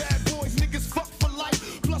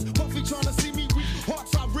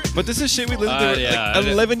 But this is shit we listened to yeah, like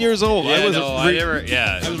 11 years old. Yeah, I was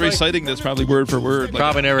I was reciting this probably word for word. Like,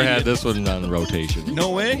 probably never had this one on rotation. No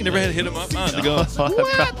way? You never had to hit him up on to go.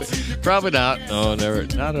 Probably not. No, never.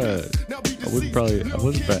 Not a. I wouldn't probably. I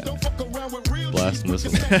wasn't blasting this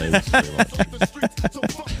one.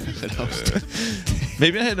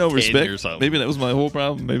 Maybe I had no or respect. something. Maybe that was my whole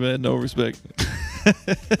problem. Maybe I had no respect.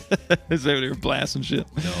 Is they were blasting shit.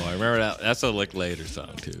 No, I remember that. That's a like later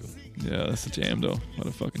song too. Yeah, that's a jam though. What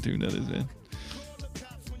a fucking tune that is, man.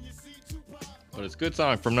 But it's a good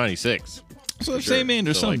song from '96. So I'm saying, man,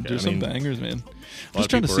 there's So, some like, there's I some mean, bangers, man. A lot Just of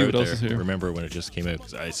trying to people see out what else there is here. Remember when it just came out?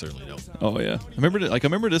 Because I certainly don't. Oh yeah, I remember it. Like I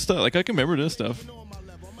remember this stuff. Like I can remember this stuff.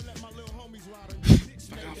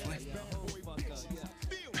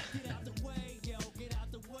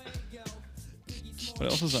 What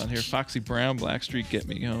else is on here? Foxy Brown, Black Street, Get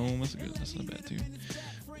Me Home. That's a good. That's not a bad tune.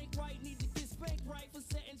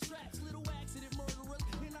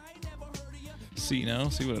 See now.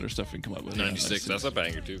 See what other stuff we can come up with. 96. That's a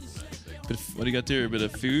banger too. What do you got there? A bit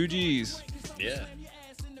of Fugees. Yeah.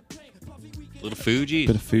 Little Fugees.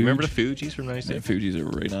 Bit of Fuge. Remember the Fugees from Yeah, 96? Fugees are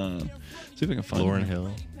right on. See if I can find Lauryn them.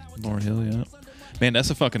 Hill. Lauryn Hill, yeah. Man, that's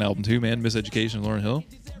a fucking album too, man. Miseducation of Lauryn Hill.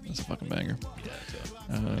 That's a fucking banger. Yeah,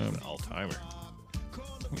 it's an all-timer.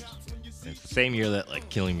 It's the same year that like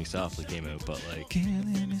 "Killing Me Softly" came out, but like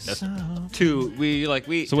that's two.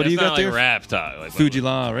 So what do you got there? Rap talk. Like, Fuji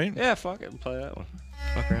La, right? Yeah, fuck it, play that one.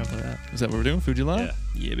 Fuck around, play that. Is that what we're doing? Fuji La? Yeah.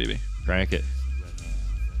 Yeah, baby. Crank it.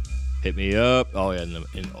 Hit me up. Oh yeah,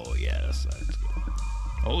 oh yeah, that's good.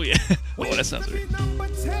 Oh yeah. Oh, that sounds right.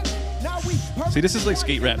 See, this is like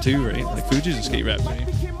skate rap too, right? Like Fuji's a skate rap to me.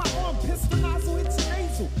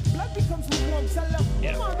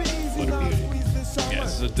 Yeah. What a beauty. Yeah,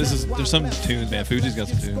 there's some tunes, man. Fuji's got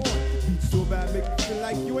some tunes.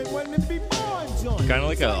 Kind of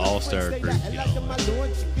like an all-star group, you know.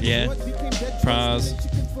 Like, Yeah. Praz,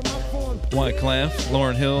 Wyclef,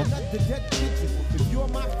 Lauryn Hill.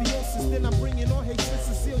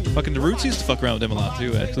 Fucking the Roots used to fuck around with them a lot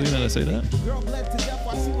too, actually, now that I say that.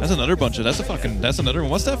 That's another bunch of, that's another one.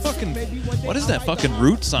 What is that fucking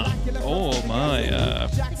Root song? Oh my,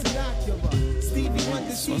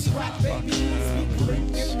 what's the fuck?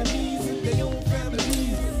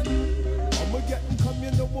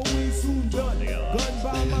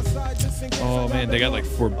 Oh man, they got like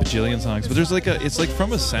 4 bajillion songs, but there's like it's like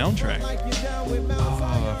from a soundtrack.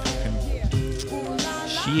 Oh, fucking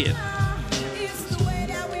shit.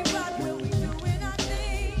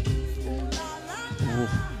 Ooh.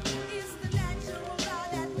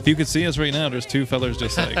 If you could see us right now, there's two fellers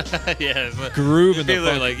just like yeah, it's like, grooving the people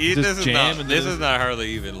are fuck, like, just jamming. this is not hardly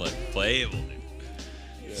even like playable.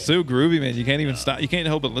 Dude. So groovy, man. You can't even stop. You can't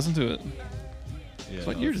help but listen to it. Yeah,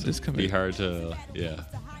 What year did this come be in? hard to, yeah.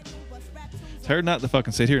 It's hard not to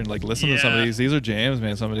fucking sit here and like listen to some of Yeah. these. These are jams,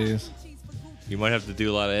 man. Some of these. You might have to do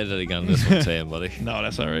a lot of editing on this one, Sam, buddy. No,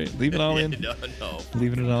 that's all right. Leave it all in. no,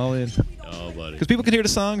 Leaving it all in. no, buddy. Because people can hear the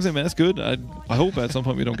songs, and man, that's good. I hope at some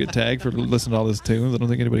point we don't get tagged for listening to all these tunes. I don't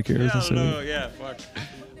think anybody cares. necessarily. Yeah, fuck.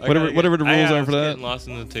 Whatever the rules are for that. Getting lost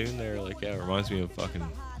in the tune there, like, yeah, it reminds me of fucking.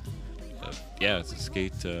 Yeah, it's a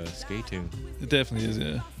skate tune. It definitely is,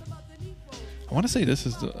 yeah. I want to say this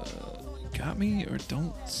is the Got Me or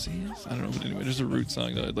Don't See Us? I don't know, but anyway, there's a Root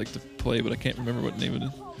song that I'd like to play, but I can't remember what name it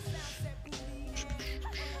is.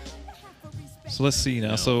 So let's see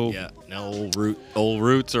now. So Yeah, now old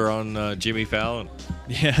roots are on Jimmy Fallon.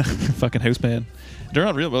 yeah, fucking house band. They're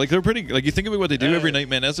not real, but like they're pretty. Like you think about what they do Yeah. every night,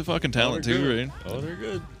 man. That's a fucking talent they're too, good. right? Oh, they're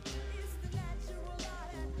good.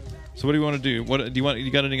 So what do you want to do? What do you want? You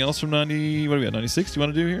got anything else from 90? What do we got? 96? Do you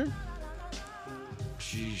want to do here?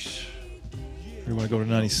 Jeez. Or do you want to go to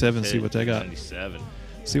 97? See what they got. 97.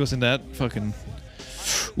 See what's in that fucking.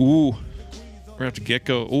 Ooh, we're have to get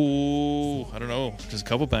go. Ooh, I don't know. There's a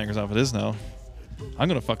couple bangers off of this now. I'm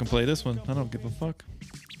gonna fucking play this one. I don't give a fuck.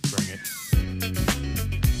 Bring it.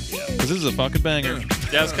 Cause this is a fuccking banger.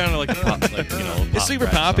 Yeah, it's kind of like a pop, like, you know. It's super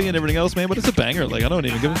poppy and everything else, man. But it's a banger. Like I don't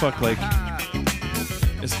even give a fuck. Like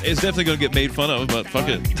it's definitely gonna get made fun of, but fuck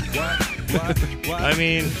it. I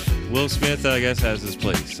mean, Will Smith, I guess, has his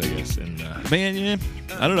place. I guess, and Man, yeah.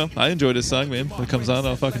 I don't know. I enjoy this song, man. When it comes on,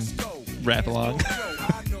 I'll fucking rap along.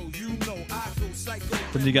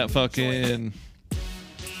 Then you got fucking.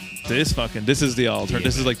 This is the alternate.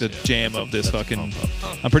 This is like the jam of this fucking.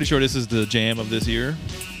 I'm pretty sure this is the jam of this year.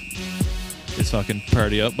 It's fucking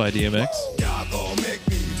Party Up by DMX. Y'all gon' make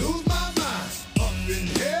me lose my mind. Up in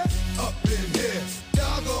here, up in here.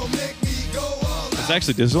 Y'all gon' make me go all out. It's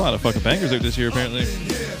actually, there's a lot of fucking bangers out this year, apparently.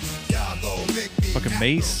 Y'all gon' make me Fucking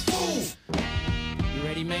Mace. You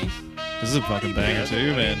ready, Mace? This is a fucking banger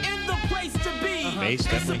too, man. In the place to be. Mace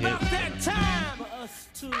definitely hit That time for us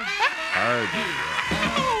to. hard.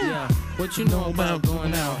 Yeah, what you know about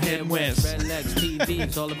going out head west? Red legs,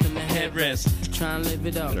 TVs, all up in the headrest. Try and live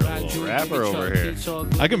it up. Got a Ride little you, rapper get over your here. bitch all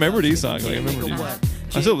I can remember these songs. Like, I remember these.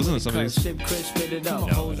 I still listen to some of these. Sip, crisp, spit it up.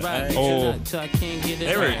 Hoes ride, Oh. bitch, nut till I can't get it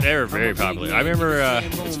They were out. very I'm a popular. big I remember, man,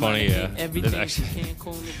 it's funny, there's everything actually- you can't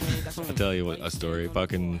call me, man, that's I'll tell you what, a story.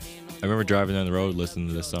 Fucking, I remember driving down the road listening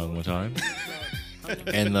to this song one time,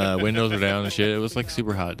 and the windows were down and shit. It was like a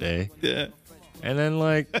super hot day, Yeah. and then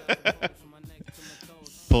like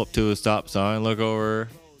pull up to a stop sign, look over,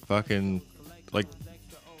 fucking like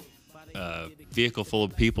vehicle full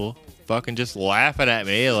of people, fucking just laughing at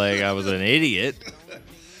me like I was an idiot.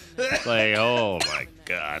 Like, oh my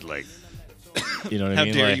god, like, you know what How I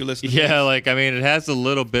mean? dare Like, you listen to yeah, like, I mean, it has a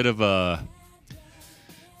little bit of a,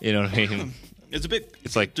 you know what I mean? It's a bit.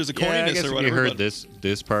 It's like there's a yeah, I corniness guess or if whatever. you heard but-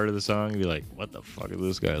 this part of the song, you'd be like, "What the fuck is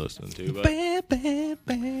this guy listening to?" But Bad, bad,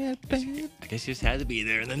 bad, bad. I guess you just had to be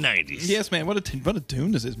there in the '90s. Yes, man. What a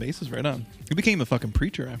tune is his bass is right on. He became a fucking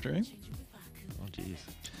preacher after, eh? Oh jeez.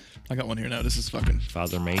 I got one here now. This is fucking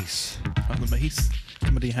Father Mace. Father Mace.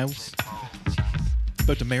 Coming to your house.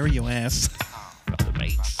 About to marry your ass. Father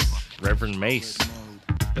Mace. Reverend Mace.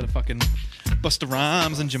 Better fucking Busta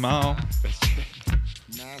Rhymes and Jamal.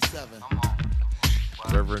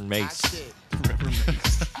 9-7. Reverend Mace.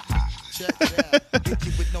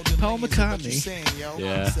 Paul McCartney.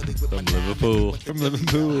 Yeah, from Liverpool. From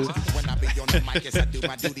Liverpool. When I be on the mic, yes, I do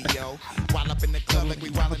my duty, yo. While up in the club like we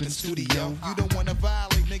wild in the studio. You don't wanna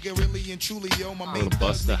violate, nigga, really and truly, yo. My main thug's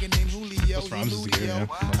Busta. nigga named Julio. Busta Rhymes is good, Julio. yeah.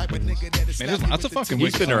 Type of nigga that is Man, there's snappy lots with of fucking the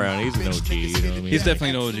He's been around. He's an OG. You know what I mean? He's definitely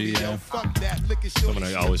an OG, yeah. Fuck that, lick it, Someone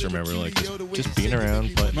I always remember, like just being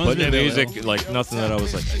around, putting in music, like nothing that I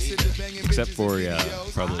was like, except for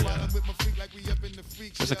probably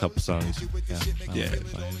just a couple songs. Yeah.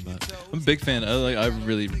 But I'm a big fan. I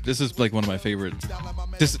really. This is like one of my favorite.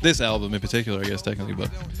 This album in particular, I guess technically, but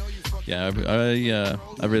yeah,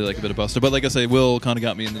 I really like a bit of Busta. But like I say, Will kind of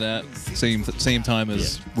got me into that same time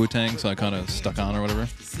as Wu-Tang, so I kind of stuck on or whatever.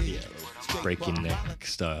 yeah, breaking neck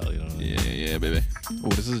style, you know. Yeah, baby. Oh,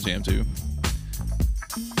 this is a jam too.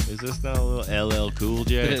 Is this not a little LL Cool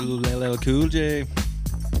J? LL Cool J,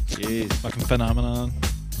 Jeez. fucking phenomenon.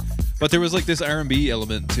 But there was like this R&B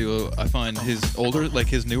element to I find his older, like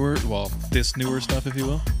his newer, this newer stuff, if you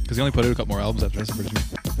will, because he only put out a couple more albums after this. I'm pretty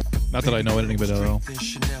sure. Not that I know anything about LL.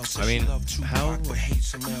 I mean, how?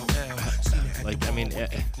 Like, I mean,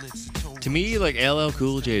 to me, like LL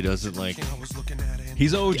Cool J doesn't like.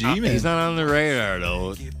 He's OG, man. He's not on the radar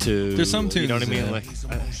though. There's some tunes, you know what I mean? yeah. Like,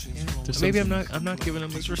 There's maybe some- I'm not giving him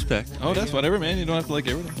his respect. Oh, that's whatever, man. You don't have to like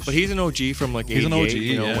everything. But he's an OG from like He's 88, an OG,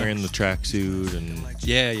 you know, yeah. wearing the tracksuit and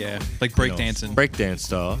Yeah, like you know, breakdancing. breakdance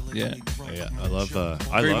style. Yeah, Yeah, I love.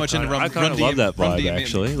 very much into Run I kind of love that Run vibe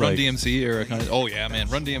actually. Run Like, DMC era kind of. Oh yeah, man.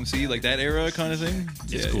 Run DMC, like that era kind of thing.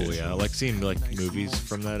 it's cool. Yeah, I like seeing like movies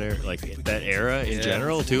from that era, like that era in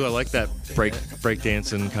general too. I like that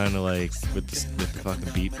breakdancing kind of like with the fucking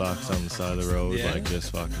beatbox on the side of the road, Yeah. like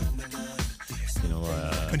just fucking. You know,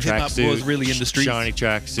 When hip-hop tracksuit, was really in the streets. shiny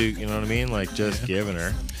tracksuit. You know what I mean? Like just giving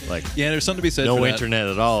her like Yeah, there's something to be said no for that. internet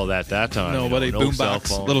at all at that time. No, you but know, a no cell boombox,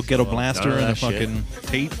 phones, little ghetto no- blaster, none of and a that shit. fucking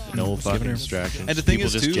tape. No Just fucking giving her- distractions. And the thing people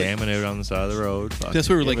is, just too, jamming out on the side of the road. That's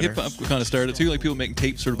where like giving hip her- hop kind of started too. Like people making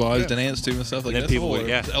tapes for bars to dance to and stuff like And then that. people That's would-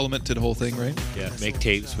 the whole yeah. element to the whole thing, right? Yeah, make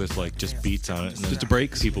tapes with like just beats on it, and then Just the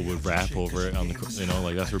breaks. People would rap over it on the, you know,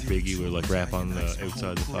 like that's where Biggie would like rap on the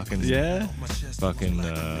outside the fucking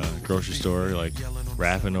grocery store, like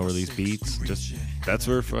rapping over these beats. Just that's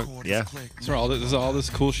where yeah, That's where all this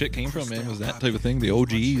cool shit came from, man. Was that type of thing? The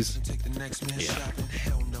OGs.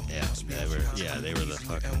 they were the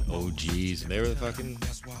fucking OGs.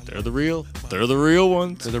 They're the real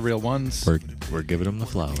ones. They're the real ones. We're giving them the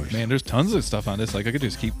flowers. Man, there's tons of stuff on this. Like I could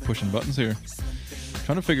just keep pushing buttons here.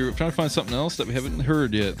 Trying to find something else that we haven't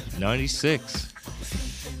heard yet. 96.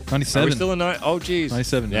 97. Are we still in Oh, geez.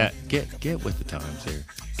 97, Yeah, yeah. get with the times here.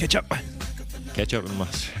 Ketchup. Ketchup and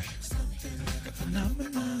mustard.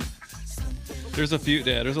 There's a few.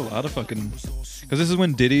 Yeah, there's a lot of fucking. Because this is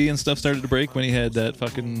when Diddy and stuff started to break. When he had that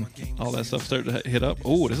fucking all that stuff started to hit up.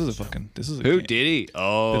 Oh, this is a. Who? Diddy?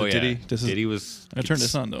 Oh, Bit of yeah. Diddy. Diddy was. I turned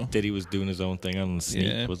this on though. Diddy was doing his own thing on the sneak,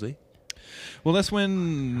 Yeah. was he? Well, that's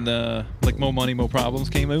when like Mo Money, Mo Problems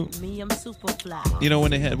came out. Me, I'm super fly. You know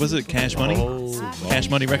when they had was it Cash Money? Cash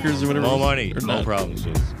Money Records or whatever. No it was? money, Or no not. problems.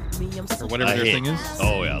 Me, I'm Or super whatever their hit. thing is.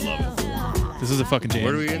 Oh yeah, I love it. This is a fucking jam.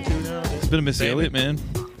 What are we into now? It's a bit of Missy Damn Elliott, it. man.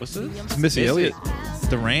 What's this? It's Missy Elliott.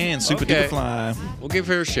 Duran, Super Okay. Duper Fly. We'll give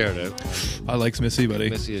her a shout out. I likes Missy, buddy.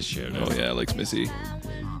 Missy is shout out. Oh yeah, I likes Missy.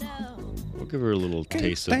 We'll give her a little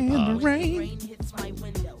taste of Stand the pop. rain. rain hits my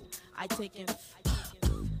window. I take in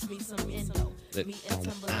me some endo. That- Me and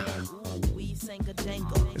Timberland, ooh, we sang a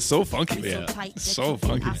jangle. It's so funky. We Yeah. so tight It's that so you feel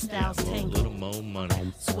funky. our styles A tangle. little more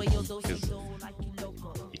money. Sway your do-si-do like you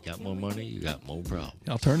loco. You got more money, you got more problems.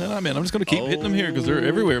 I'll turn that on, man. I'm just gonna keep hitting them here because they're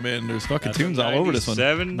everywhere, man. There's fucking That's a tunes all over this one.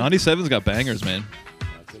 97? 97's got bangers, man.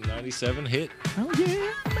 That's a 97 hit. Oh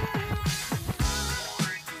yeah.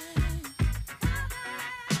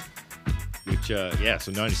 Which,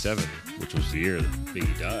 so 97, which was the year that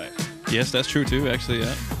Biggie died. Yes, that's true too. Actually,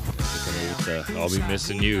 yeah. With, I'll Be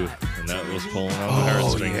Missing You, and that was pulling on the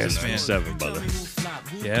heartstrings yes, in man. 97, brother.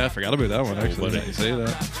 Yeah, I forgot about that one. Actually, buddy. now you say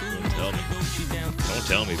that. Don't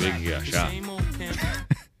tell me Biggie got shot. And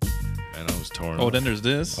I was torn Oh, up. then there's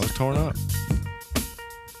this. I was torn up.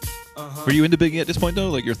 Were you into Biggie at this point though?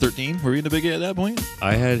 Like you're 13. Were you into Biggie at that point?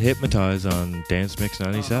 I had Hypnotize on Dance Mix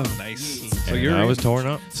 97. Nice. So I was torn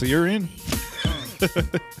up. So you're in.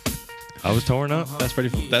 I was torn up. That's pretty.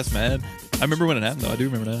 That's mad. I remember when it happened though. I do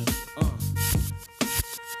remember that.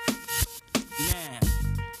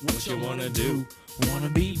 What you wanna do? Wanna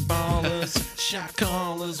be ballers, shot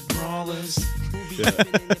callers, brawlers.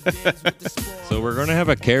 So we're gonna have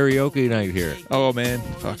a karaoke night here. Oh man,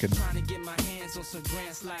 fucking.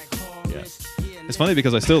 Yeah. It's funny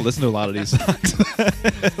because I still listen to a lot of these songs.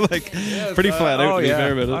 Like pretty flat out. To be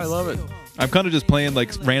fair, but I love it. I'm kind of just playing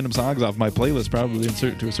like random songs off my playlist, probably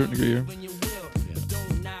to a certain degree here.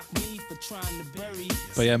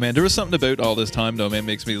 But yeah, man, there was something about all this time though, man,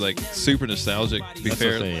 makes me like super nostalgic. To be That's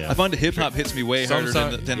fair, the thing, yeah. I find the hip hop hits me way Some harder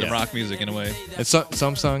song- than the yeah. rock music in a way. And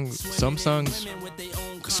some songs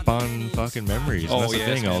spawn fucking memories. Oh, That's the yes,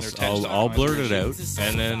 thing. man, they're attached to I'll our blurt it out,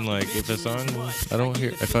 and then like if the song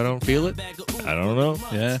if I don't feel it, I don't know.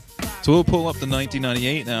 Yeah. So we'll pull up to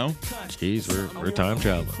 1998 now. Jeez, we're time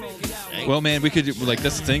traveling. Well, man, we could like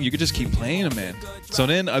that's the thing. You could just keep playing them, man. So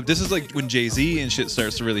then this is like when Jay-Z and shit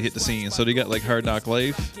starts to really hit the scene. So they got like Hard Knock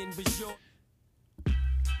Life.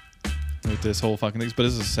 With this whole fucking thing, but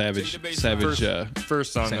this is a savage.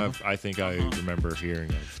 First song sample. I think I remember hearing.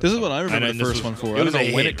 This is what I remember And the this first was- one for. It I was don't know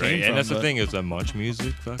a when hit, it came right? from. And that's the but thing is a Much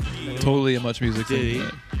Music. Fucking Totally a Much Music thing. Did he?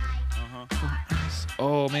 Oh,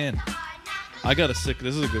 oh man, I got a sick.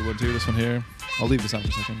 This is a good one too. This one here. I'll leave this out for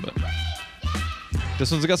a second, but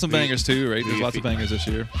this one's got some bangers too, right? There's lots of bangers this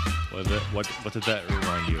year. What did that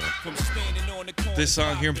remind you of? This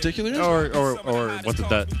song here in particular, Or what did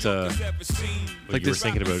that? Like Like you were this-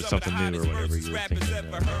 thinking about something new or whatever you were thinking.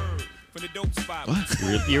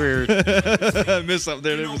 What? You were I missed something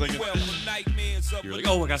there. For a second. you were like,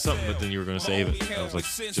 oh, I got something, but then you were gonna save it. I was like,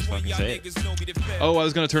 just fucking say it. Oh, I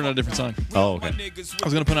was gonna turn on a different song. Oh, okay. I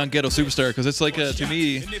was gonna put on Ghetto Superstar because it's like to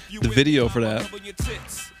me the video for that.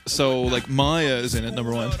 So like Maya is in it,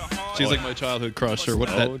 number one. She's like my childhood crush or what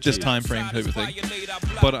that just time frame type of thing.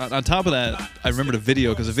 But on top of that, I remember the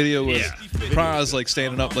video because the video was Praz like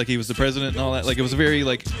standing up like he was the president and all that. Like it was a very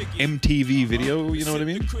like MTV video. You know what I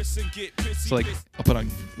mean? So like I'll put on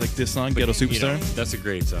like this song, Ghetto You Superstar. know, that's a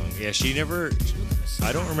great song. Yeah, she never.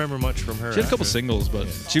 I don't remember much from her. She had a couple after. singles, but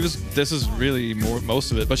she was. This is really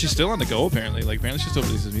most of it. But she's still on the go apparently. Like apparently she still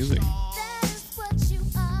releases music.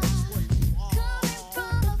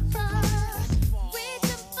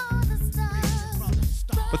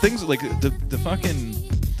 But things like the fucking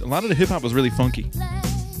a lot of the hip hop was really funky. Do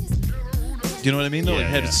you know what I mean? Though Yeah, it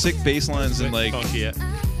had yeah. sick bass lines and like Funky, yeah.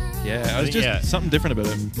 yeah, it was just Yeah. something different about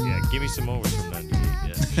it. Yeah, give me some more from that.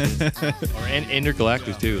 Yeah. Or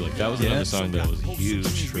Intergalactic too. Like that was Yeah. another song that was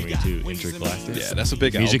huge for me too. Intergalactic. Yeah, that's a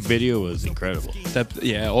big Music album. video was incredible.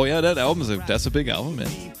 That album that's a big album,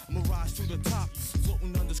 man.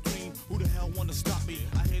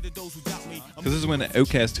 Because this is when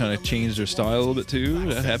Outkast kind of changed their style a little bit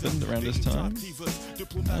too. That happened around this time.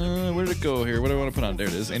 Where did it go here? What do I want to put on? There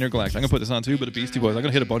it is. Intergalactic. I'm gonna put this on too, but the Beastie Boys. I'm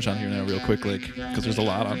gonna hit a bunch on here now, real quick, like because there's a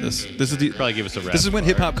lot on this. This is Probably give us a rap. This is when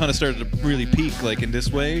hip hop kind of started to really peak, like in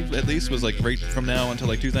this way, at least, was like right from now until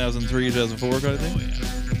like 2003, 2004 kind of thing.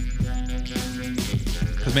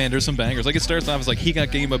 Because man, there's some bangers. Like it starts off as like He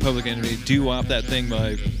Got Game by Public Enemy, Doo Wop, That Thing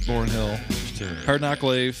by Lauryn Hill, Hard Knock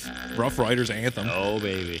Life, Rough Riders Anthem, Oh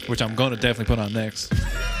baby. which I'm gonna definitely put on next.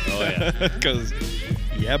 Oh yeah. Because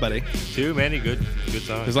yeah, buddy, Too many good songs.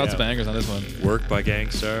 there's lots of bangers on this one. Work by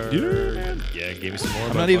Gangstar. Yeah. Yeah, give me some more.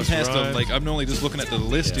 I'm by not even Busta past them. Rhymes. Like I'm only just looking at the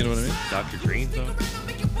list. You know what I mean? Dr. Green song.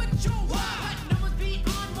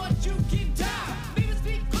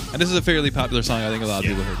 And this is a fairly popular song. I think a lot of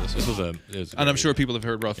people heard this. This was a. And I'm sure people have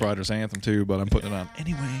heard Rough Riders Anthem too, but I'm putting it on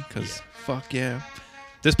anyway because fuck yeah,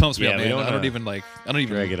 this pumps me Yeah, up, we man. don't I don't wanna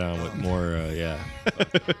even drag it on with more. Yeah.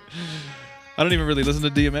 I don't even really listen to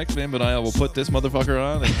DMX, man, but I will put this motherfucker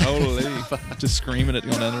on and holy, just screaming it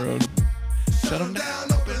going down the road. Shut him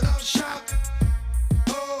down. Open up shop.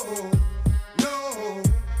 Oh, no.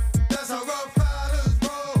 That's how rough riders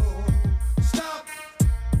roll. Stop.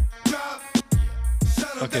 Drop.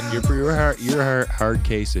 Shut 'em Fucking down. You're a hard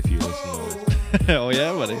case if you listen to it. Hell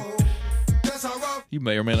yeah, buddy. That's how rough. You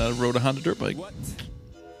may or may not have rode a Honda dirt bike.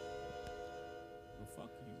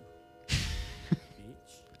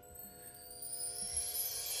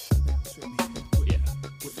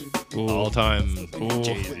 Ooh. All time. Ooh.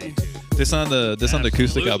 Jay-Z. This on the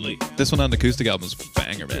acoustic album. Absolutely. This one on the acoustic album is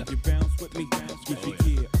banger, man.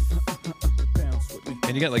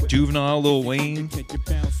 And you got like Juvenile, Lil Wayne,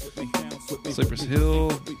 Cypress Hill,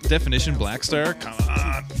 Definition, Black Star. Come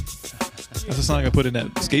on. That's a song I put in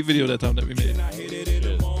that skate video that time that we made.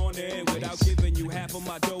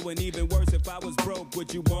 my dough, and even worse, if I was broke,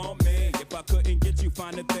 would you want me? If I couldn't get you,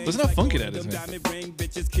 find a thing. Listen how funky that is, man.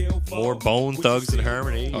 More Bone Thugs and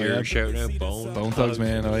Harmony. Oh, You're yeah. shouting out Bone Thugs,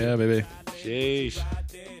 man. Oh yeah, baby. Jeez.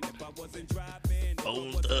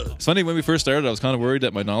 Bone Thugs. It's funny, when we first started, I was kind of worried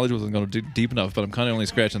that my knowledge wasn't going to do deep enough, but I'm kind of only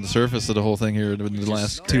scratching the surface of the whole thing here in the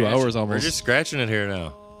last 2 hours almost. We're just scratching it here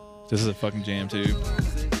now. This is a fucking jam too.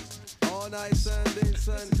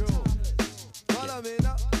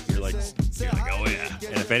 You're like, oh yeah.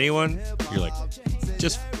 And if anyone, you're like,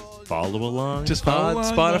 just follow along. Just follow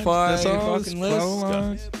along, Spotify, that's all, just fucking follow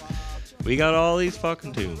along. list. We got all these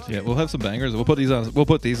fucking tunes. Yeah, we'll have some bangers. We'll put these on. We'll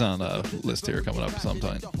put these on list here coming up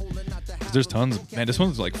sometime. 'Cause there's tons. Man, this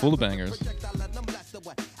one's like full of bangers.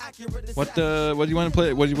 What do you want to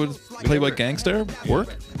play? What do you want to play? What Gangster?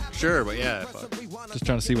 Work? Sure, but yeah. Just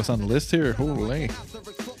trying to see what's on the list here. Holy.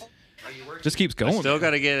 Just keeps going. Still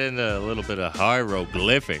got to get into a little bit of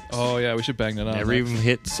hieroglyphics. Oh yeah, we should bang that up. Never even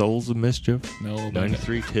hit Souls of Mischief. No, we'll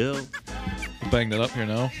 93 Till. We'll bang that up here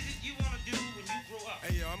now.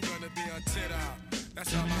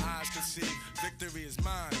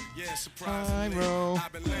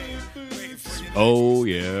 Oh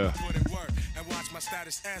yeah.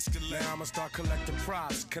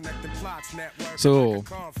 So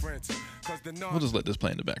we'll just let this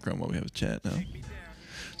play in the background while we have a chat now.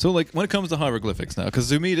 So like when it comes to hieroglyphics now, because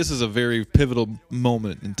to me this is a very pivotal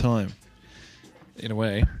moment in time. In a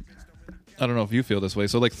way, I don't know if you feel this way.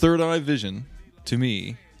 So like third eye vision to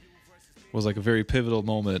me was like a very pivotal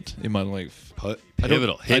moment in my life.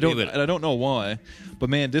 Pivotal. I don't know why, but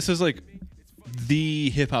man, this is like the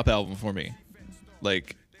hip hop album for me.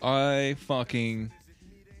 Like I fucking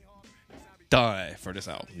die for this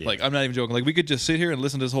album. Yeah. Like I'm not even joking. Like we could just sit here and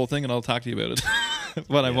listen to this whole thing and I'll talk to you about it,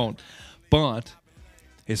 but I won't. But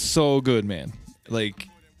it's so good, man. Like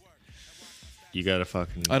You gotta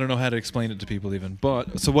fucking. I don't know how to explain it to people even.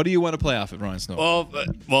 But so what do you want to play off it, Ryan Snow?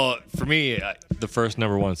 Well, for me, the first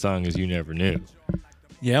 #1 song is "You Never Knew."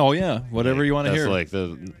 Yeah, oh yeah, whatever you want to hear. That's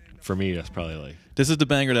like for me, that's probably like. This is the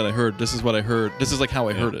banger that I heard. This is what I heard. This is like how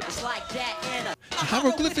I heard it.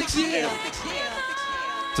 Hieroglyphics, yeah.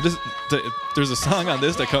 So there's a song on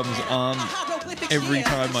this that comes on every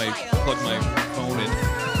time I plug my phone in.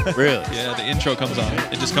 Really? Yeah, the intro comes on.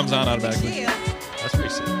 It just comes on automatically. That's pretty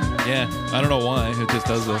sick. Yeah, I don't know why. It just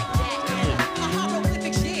does though.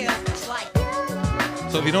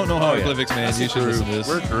 So if you don't know hieroglyphics, man, you should listen to this.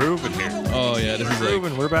 We're grooving here. Oh yeah, this is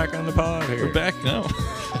Grooving. We're back on the pod here. We're back now.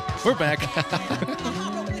 We're back.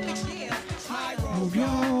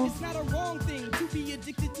 It's not a wrong thing to be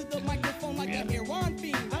addicted to the microphone like a heroin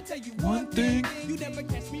fiend. I tell you one thing, you never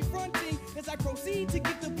catch me fronting as I proceed to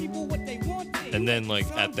give the people what they want. And then like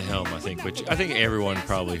At the Helm, I think, which I think everyone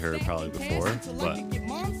probably heard before, but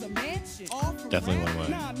definitely one of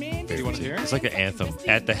my favorite. You want to hear it? It's like an anthem.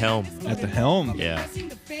 At the Helm. At the Helm. Yeah.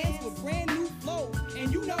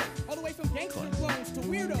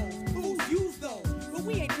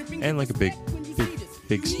 And like a big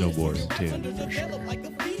snowboard too. For sure.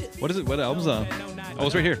 What is it? What album's on? Oh,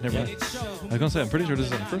 it's right here. Never mind. I was gonna say, I'm pretty sure this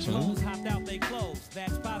is on the first one, isn't it?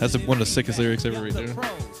 That's one of the sickest lyrics ever right there.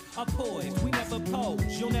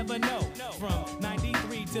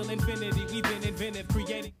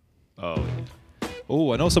 Oh. Yeah.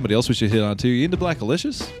 Oh, I know somebody else we should hit on too. You into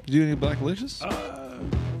Blackalicious? You do any Blackalicious?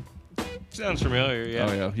 Sounds familiar, yeah.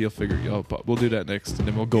 Oh yeah, you'll figure. We'll do that next, and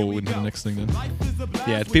then we'll go into the next thing then.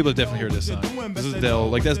 Yeah, people have definitely heard this song. This is Dell.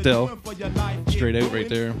 Like that's Dell, straight out right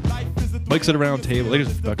there. Mike's at a round table. They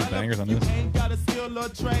just fucking bangers on this.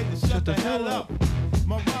 Shut the hell up.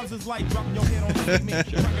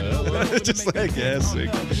 Just like gassing.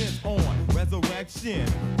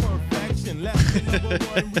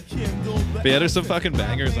 But yeah, there's some fucking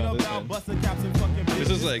bangers on this one.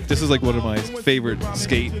 This is like one of my favorite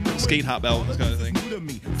skate hop albums kind of thing.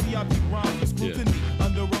 Yeah.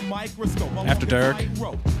 After Dark.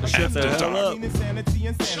 Shut the hell up.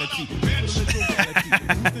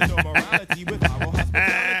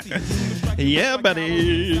 Yeah,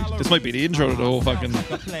 buddy. This might be the intro to the whole fucking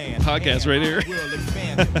podcast right here.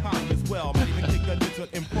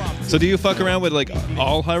 So do you fuck around with like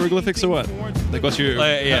all hieroglyphics or what? Like what's your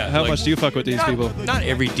how much do you fuck with these people? Not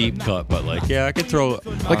every deep cut, but like I could throw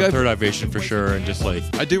like third eye vision for sure, and just like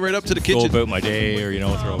I do right up to the go kitchen. about my day, or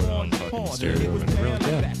throw it on fucking stereo. And really,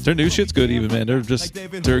 yeah. Their new shit's good even, man. They're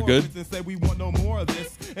good.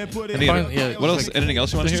 What else? Anything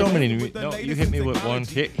else you want to hear? So many. No, you hit me with one.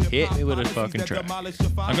 Hit me with a fucking track.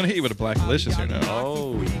 I'm gonna hit you with a Blackalicious here now.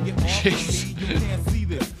 Oh, jeez.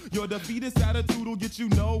 Your defeatist attitude will get you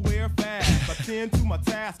nowhere fast. I tend to my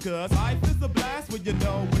task, cause life is a blast when you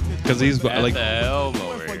know what to do. Because he's like the hell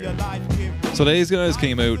over here. So these guys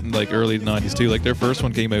came out in like early 90s too. Like their first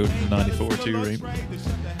one came out in 94 too, right?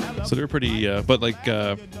 So they're pretty, but like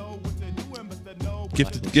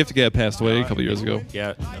Gift Gab passed away a couple years ago.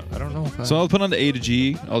 Yeah, no, I don't know. If So I'll put on the A to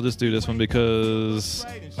G. I'll just do this one because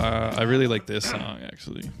I really like this song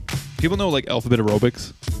actually. People know like Alphabet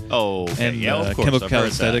Aerobics. Oh, okay. And Yeah, of course. Chemical I've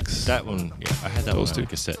heard Calisthenics. That one, yeah, I had that Those one two. on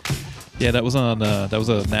cassette tape. Yeah, that was on. That was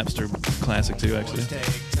a Napster classic too, actually.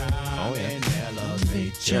 Oh yeah.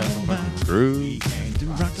 Groove.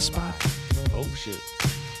 Rock the spot. Oh shit.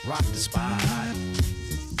 Rock the spot.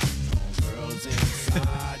 Girls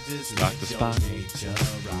inside just Rock the spot.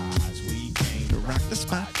 We came to rock the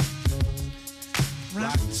spot.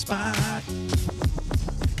 Rock the spot.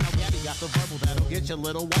 Now Gabby got the verbal that'll get your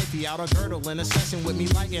little wifey out of girdle in a session with me,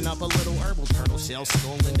 lighting up a little herbal turtle shell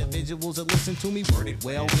skull. Individuals that listen to me worded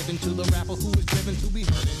well, given to the rapper who is driven to be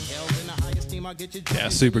heard and held in the highest esteem. I get you. Yeah,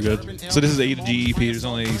 super good. So this is A to G EP. There's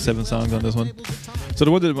only 7 songs on this one. So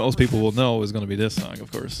the one that most people will know is going to be this song,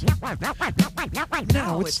 of course.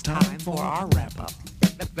 Now it's time for our wrap up.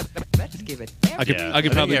 Let's give it. I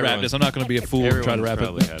could probably rap this. I'm not going to be a fool and try to rap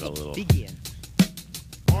probably it. had a little. Begin.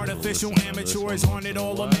 Artificial amateurs on it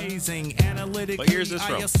all amazing. Analytic. What year is this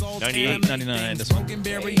from? 98, 99, this one.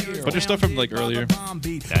 But there's stuff from like earlier.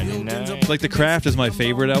 99. Like The Craft is my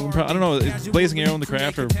favorite album. I don't know. Blazing Arrow and The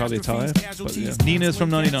Craft are probably a tie. But yeah. Nina's from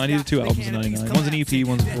 99. He did 2 albums in 99. One's an EP,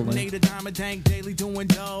 one's a full length.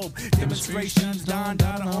 Demonstrations on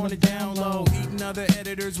it down low. Eating other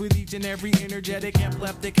editors with each and every energetic,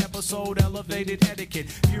 epileptic episode, elevated etiquette.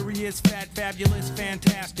 Furious, fat, fabulous,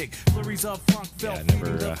 fantastic. Flurries of funk, felt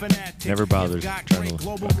Never bothered trying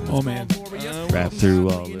to Oh man. rap through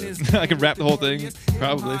all this. I could rap the whole thing.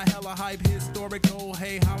 Probably.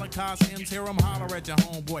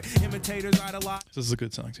 This is a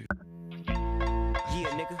good song too. Yeah,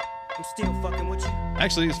 nigga. I'm still fucking with you.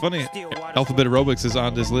 Actually, it's funny. Alphabet Aerobics is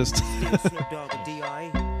on this list. Still Snoop Dogg and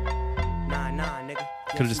D.R.E. Nah, nigga.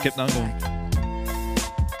 Could have just kept on going.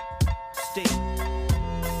 Still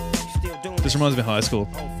doing This reminds me of high school.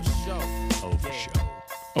 Oh, for sure.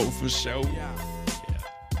 Oh, for sure.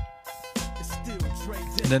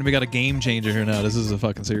 And then we got a game changer here now. This is a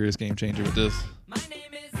fucking serious game changer with this.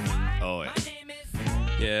 Oh, yeah.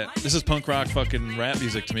 Yeah, this is punk rock fucking rap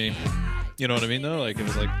music to me. You know what I mean, though? Like, it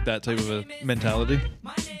was like that type of a mentality.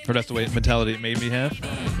 Or that's the way mentality it made me have.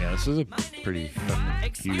 Yeah, this is a pretty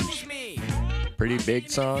fucking huge, pretty big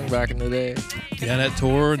song back in the day. Yeah, that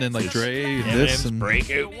tour, and then like Dre, and this, and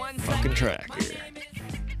breakout fucking track here.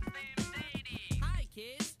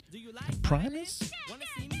 Primus?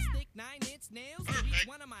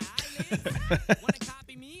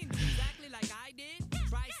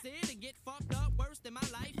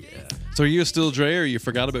 So are you still Dre, or you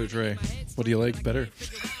forgot about Dre? What do you like better?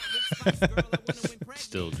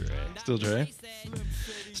 Still Dre. Still Dre?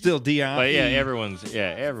 Still D.I.E. But yeah, everyone's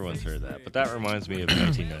heard that. But that reminds me of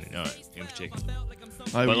 1999 in particular.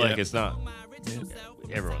 Oh, But yeah. like, it's not.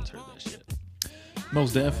 Everyone's heard that shit.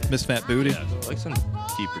 Mos Def, Miss Fat Booty. Yeah, like some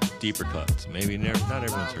deeper cuts. Maybe not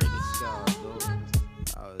everyone's heard this.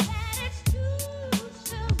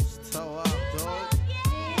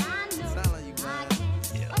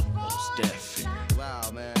 Yeah, Mos Def.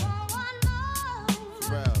 Wow, man.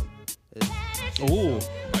 Oh,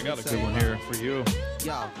 I got a good one here for you.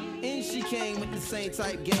 Yo, and she came with the same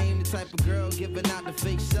type game, the type of girl giving out the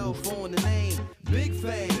fake cell phone, the name Big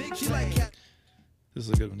Fame. She like cat. This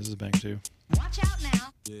is a good one. This is a bang too. Watch out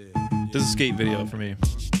now. This is a skate video for me.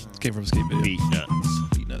 It came from a skate video. Beat nuts.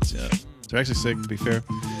 Beat nuts, yeah. They're actually sick, to be fair.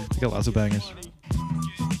 They got lots of bangers.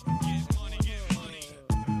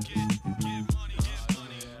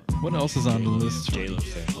 What else is on the list? J-Lo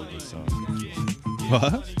sampled this song.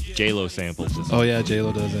 What? J-Lo samples this song. Oh yeah,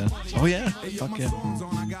 J-Lo does that. Oh yeah. Fuck yeah.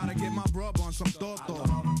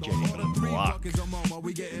 Jenny from the Block.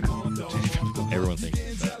 Everyone thinks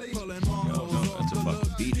that. No, that's a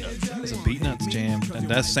fucking beat nuts. It's a beat nuts jam. And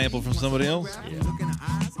that's sampled from somebody else? Yeah.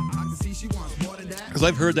 Because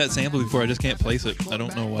I've heard that sample before, I just can't place it. I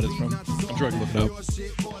don't know what it's from. I'm sure I can look it up.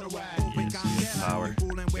 Power.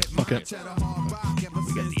 Okay.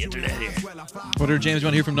 We got the internet here. What are jams you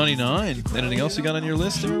want to hear from 99? Anything else you got on your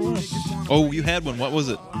list or what? Oh, you had one. What was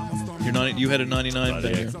it? You had a 99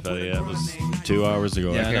 banger. But yeah, it was 2 hours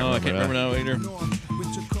ago. Yeah, I know. I can't remember now either.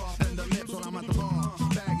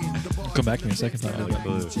 Come back to me a second time. I can't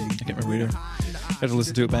remember either. I have to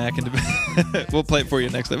listen to it back. And we'll play it for you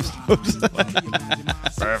next episode.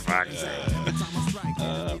 Perfect.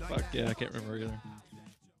 Fuck yeah, I can't remember either.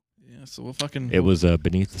 Yeah, so we'll fucking... It was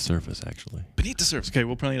Beneath the Surface, actually. Beneath the Surface. Okay,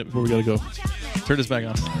 we'll play it before we gotta go. Turn this back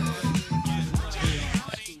on.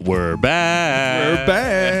 We're back.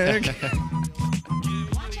 We're back.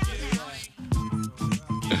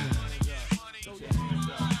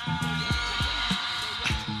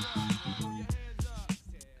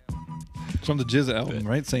 from the Jizz album,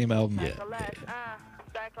 right? Same album. Yeah.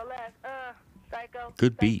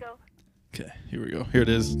 Good beat. Okay, here we go. Here it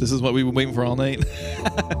is. This is what we've been waiting for all night.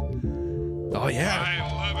 Oh, yeah.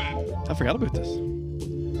 I love it. I forgot about this.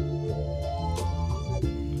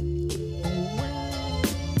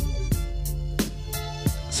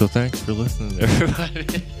 So thanks for listening,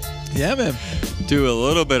 everybody. Yeah, man. Do a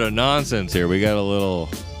little bit of nonsense here. We got a little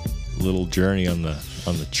journey on the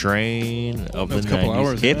train of the 90s. Couple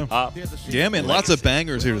hours, Hip hop. Yeah, man. Lots of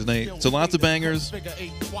bangers here tonight. So lots of bangers.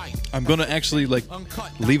 I'm gonna actually like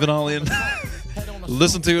leave it all in.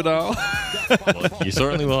 Listen to it all. Well, you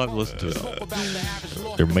certainly will have to listen to it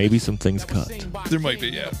all. There may be some things cut. There might be,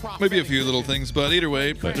 yeah. Maybe a few little things, but either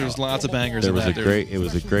way, there's lots of bangers. It was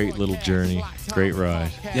a great little journey, great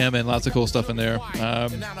ride. Yeah, man, lots of cool stuff in there.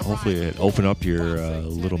 Hopefully, it opened up your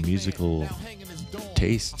little musical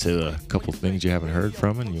taste to a couple things you haven't heard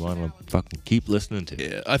from, and you want to fucking keep listening to.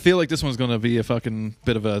 Yeah, I feel like this one's gonna be a fucking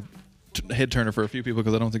bit of a head turner for a few people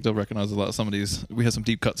because I don't think they'll recognize a lot of some of these. We have some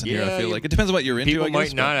deep cuts in here. I feel like it depends on what you're into. People I guess,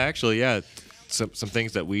 might not actually. Yeah, some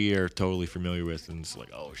things that we are totally familiar with, and it's like,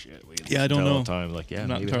 oh shit. I don't know. All the time. Like, yeah, I'm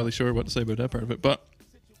not entirely sure what to say about that part of it, but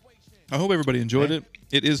I hope everybody enjoyed it.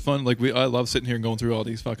 It is fun. Like I love sitting here and going through all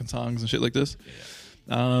these fucking songs and shit like this.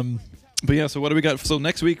 Yeah. But yeah, so what do we got? So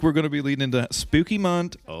next week we're going to be leading into Spooky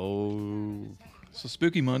Month. Oh. So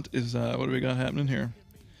Spooky Month is what do we got happening here?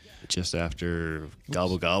 Just after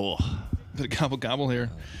Gobble Gobble. Gobble Gobble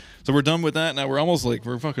here. So we're done with that. Now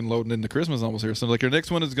we're fucking loading into Christmas almost here. So like our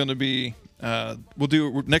next one is going to be we're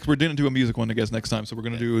doing into a music one I guess next time. So we're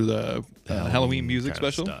going to do the Halloween music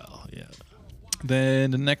special. Style. Yeah.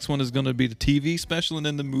 Then the next one is going to be the TV special and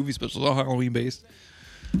then the movie special. It's all Halloween based.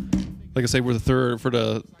 Like I say, we're the third for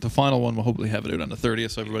the final one. We'll hopefully have it out on the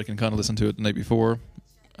 30th, so everybody can kind of listen to it the night before.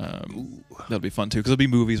 That'll be fun too, because there'll be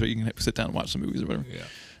movies where you can sit down and watch some movies or whatever. Yeah.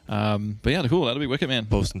 But yeah, cool. That'll be wicked, man.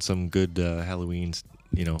 Posting some good Halloween,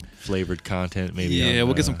 flavored content. Maybe. Yeah,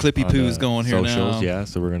 we'll get some clippy poos going here socials, now. Yeah,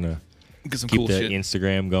 so we're gonna get some keep cool the shit.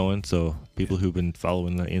 Instagram going. So people who've been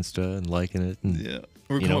following the Insta and liking it, and, yeah,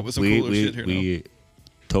 we're coming up with some cooler shit here we now.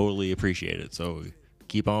 Totally appreciate it. So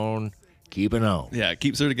keep on keeping on. Yeah,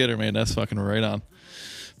 keeps her together, man. That's fucking right on.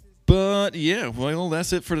 But yeah, well,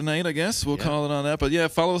 that's it for tonight, I guess. We'll call it on that. But yeah,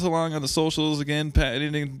 follow us along on the socials again.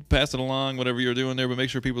 Anything, pass it along, whatever you're doing there. But make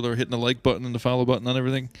sure people are hitting the like button and the follow button on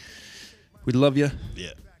everything. We love you.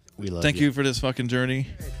 Yeah, we love you. Thank you for this fucking journey.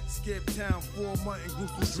 We'll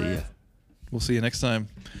see you. We'll see you next time.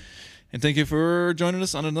 And thank you for joining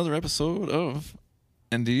us on another episode of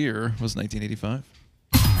And the Year Was 1985.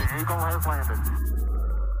 The Eagle has landed.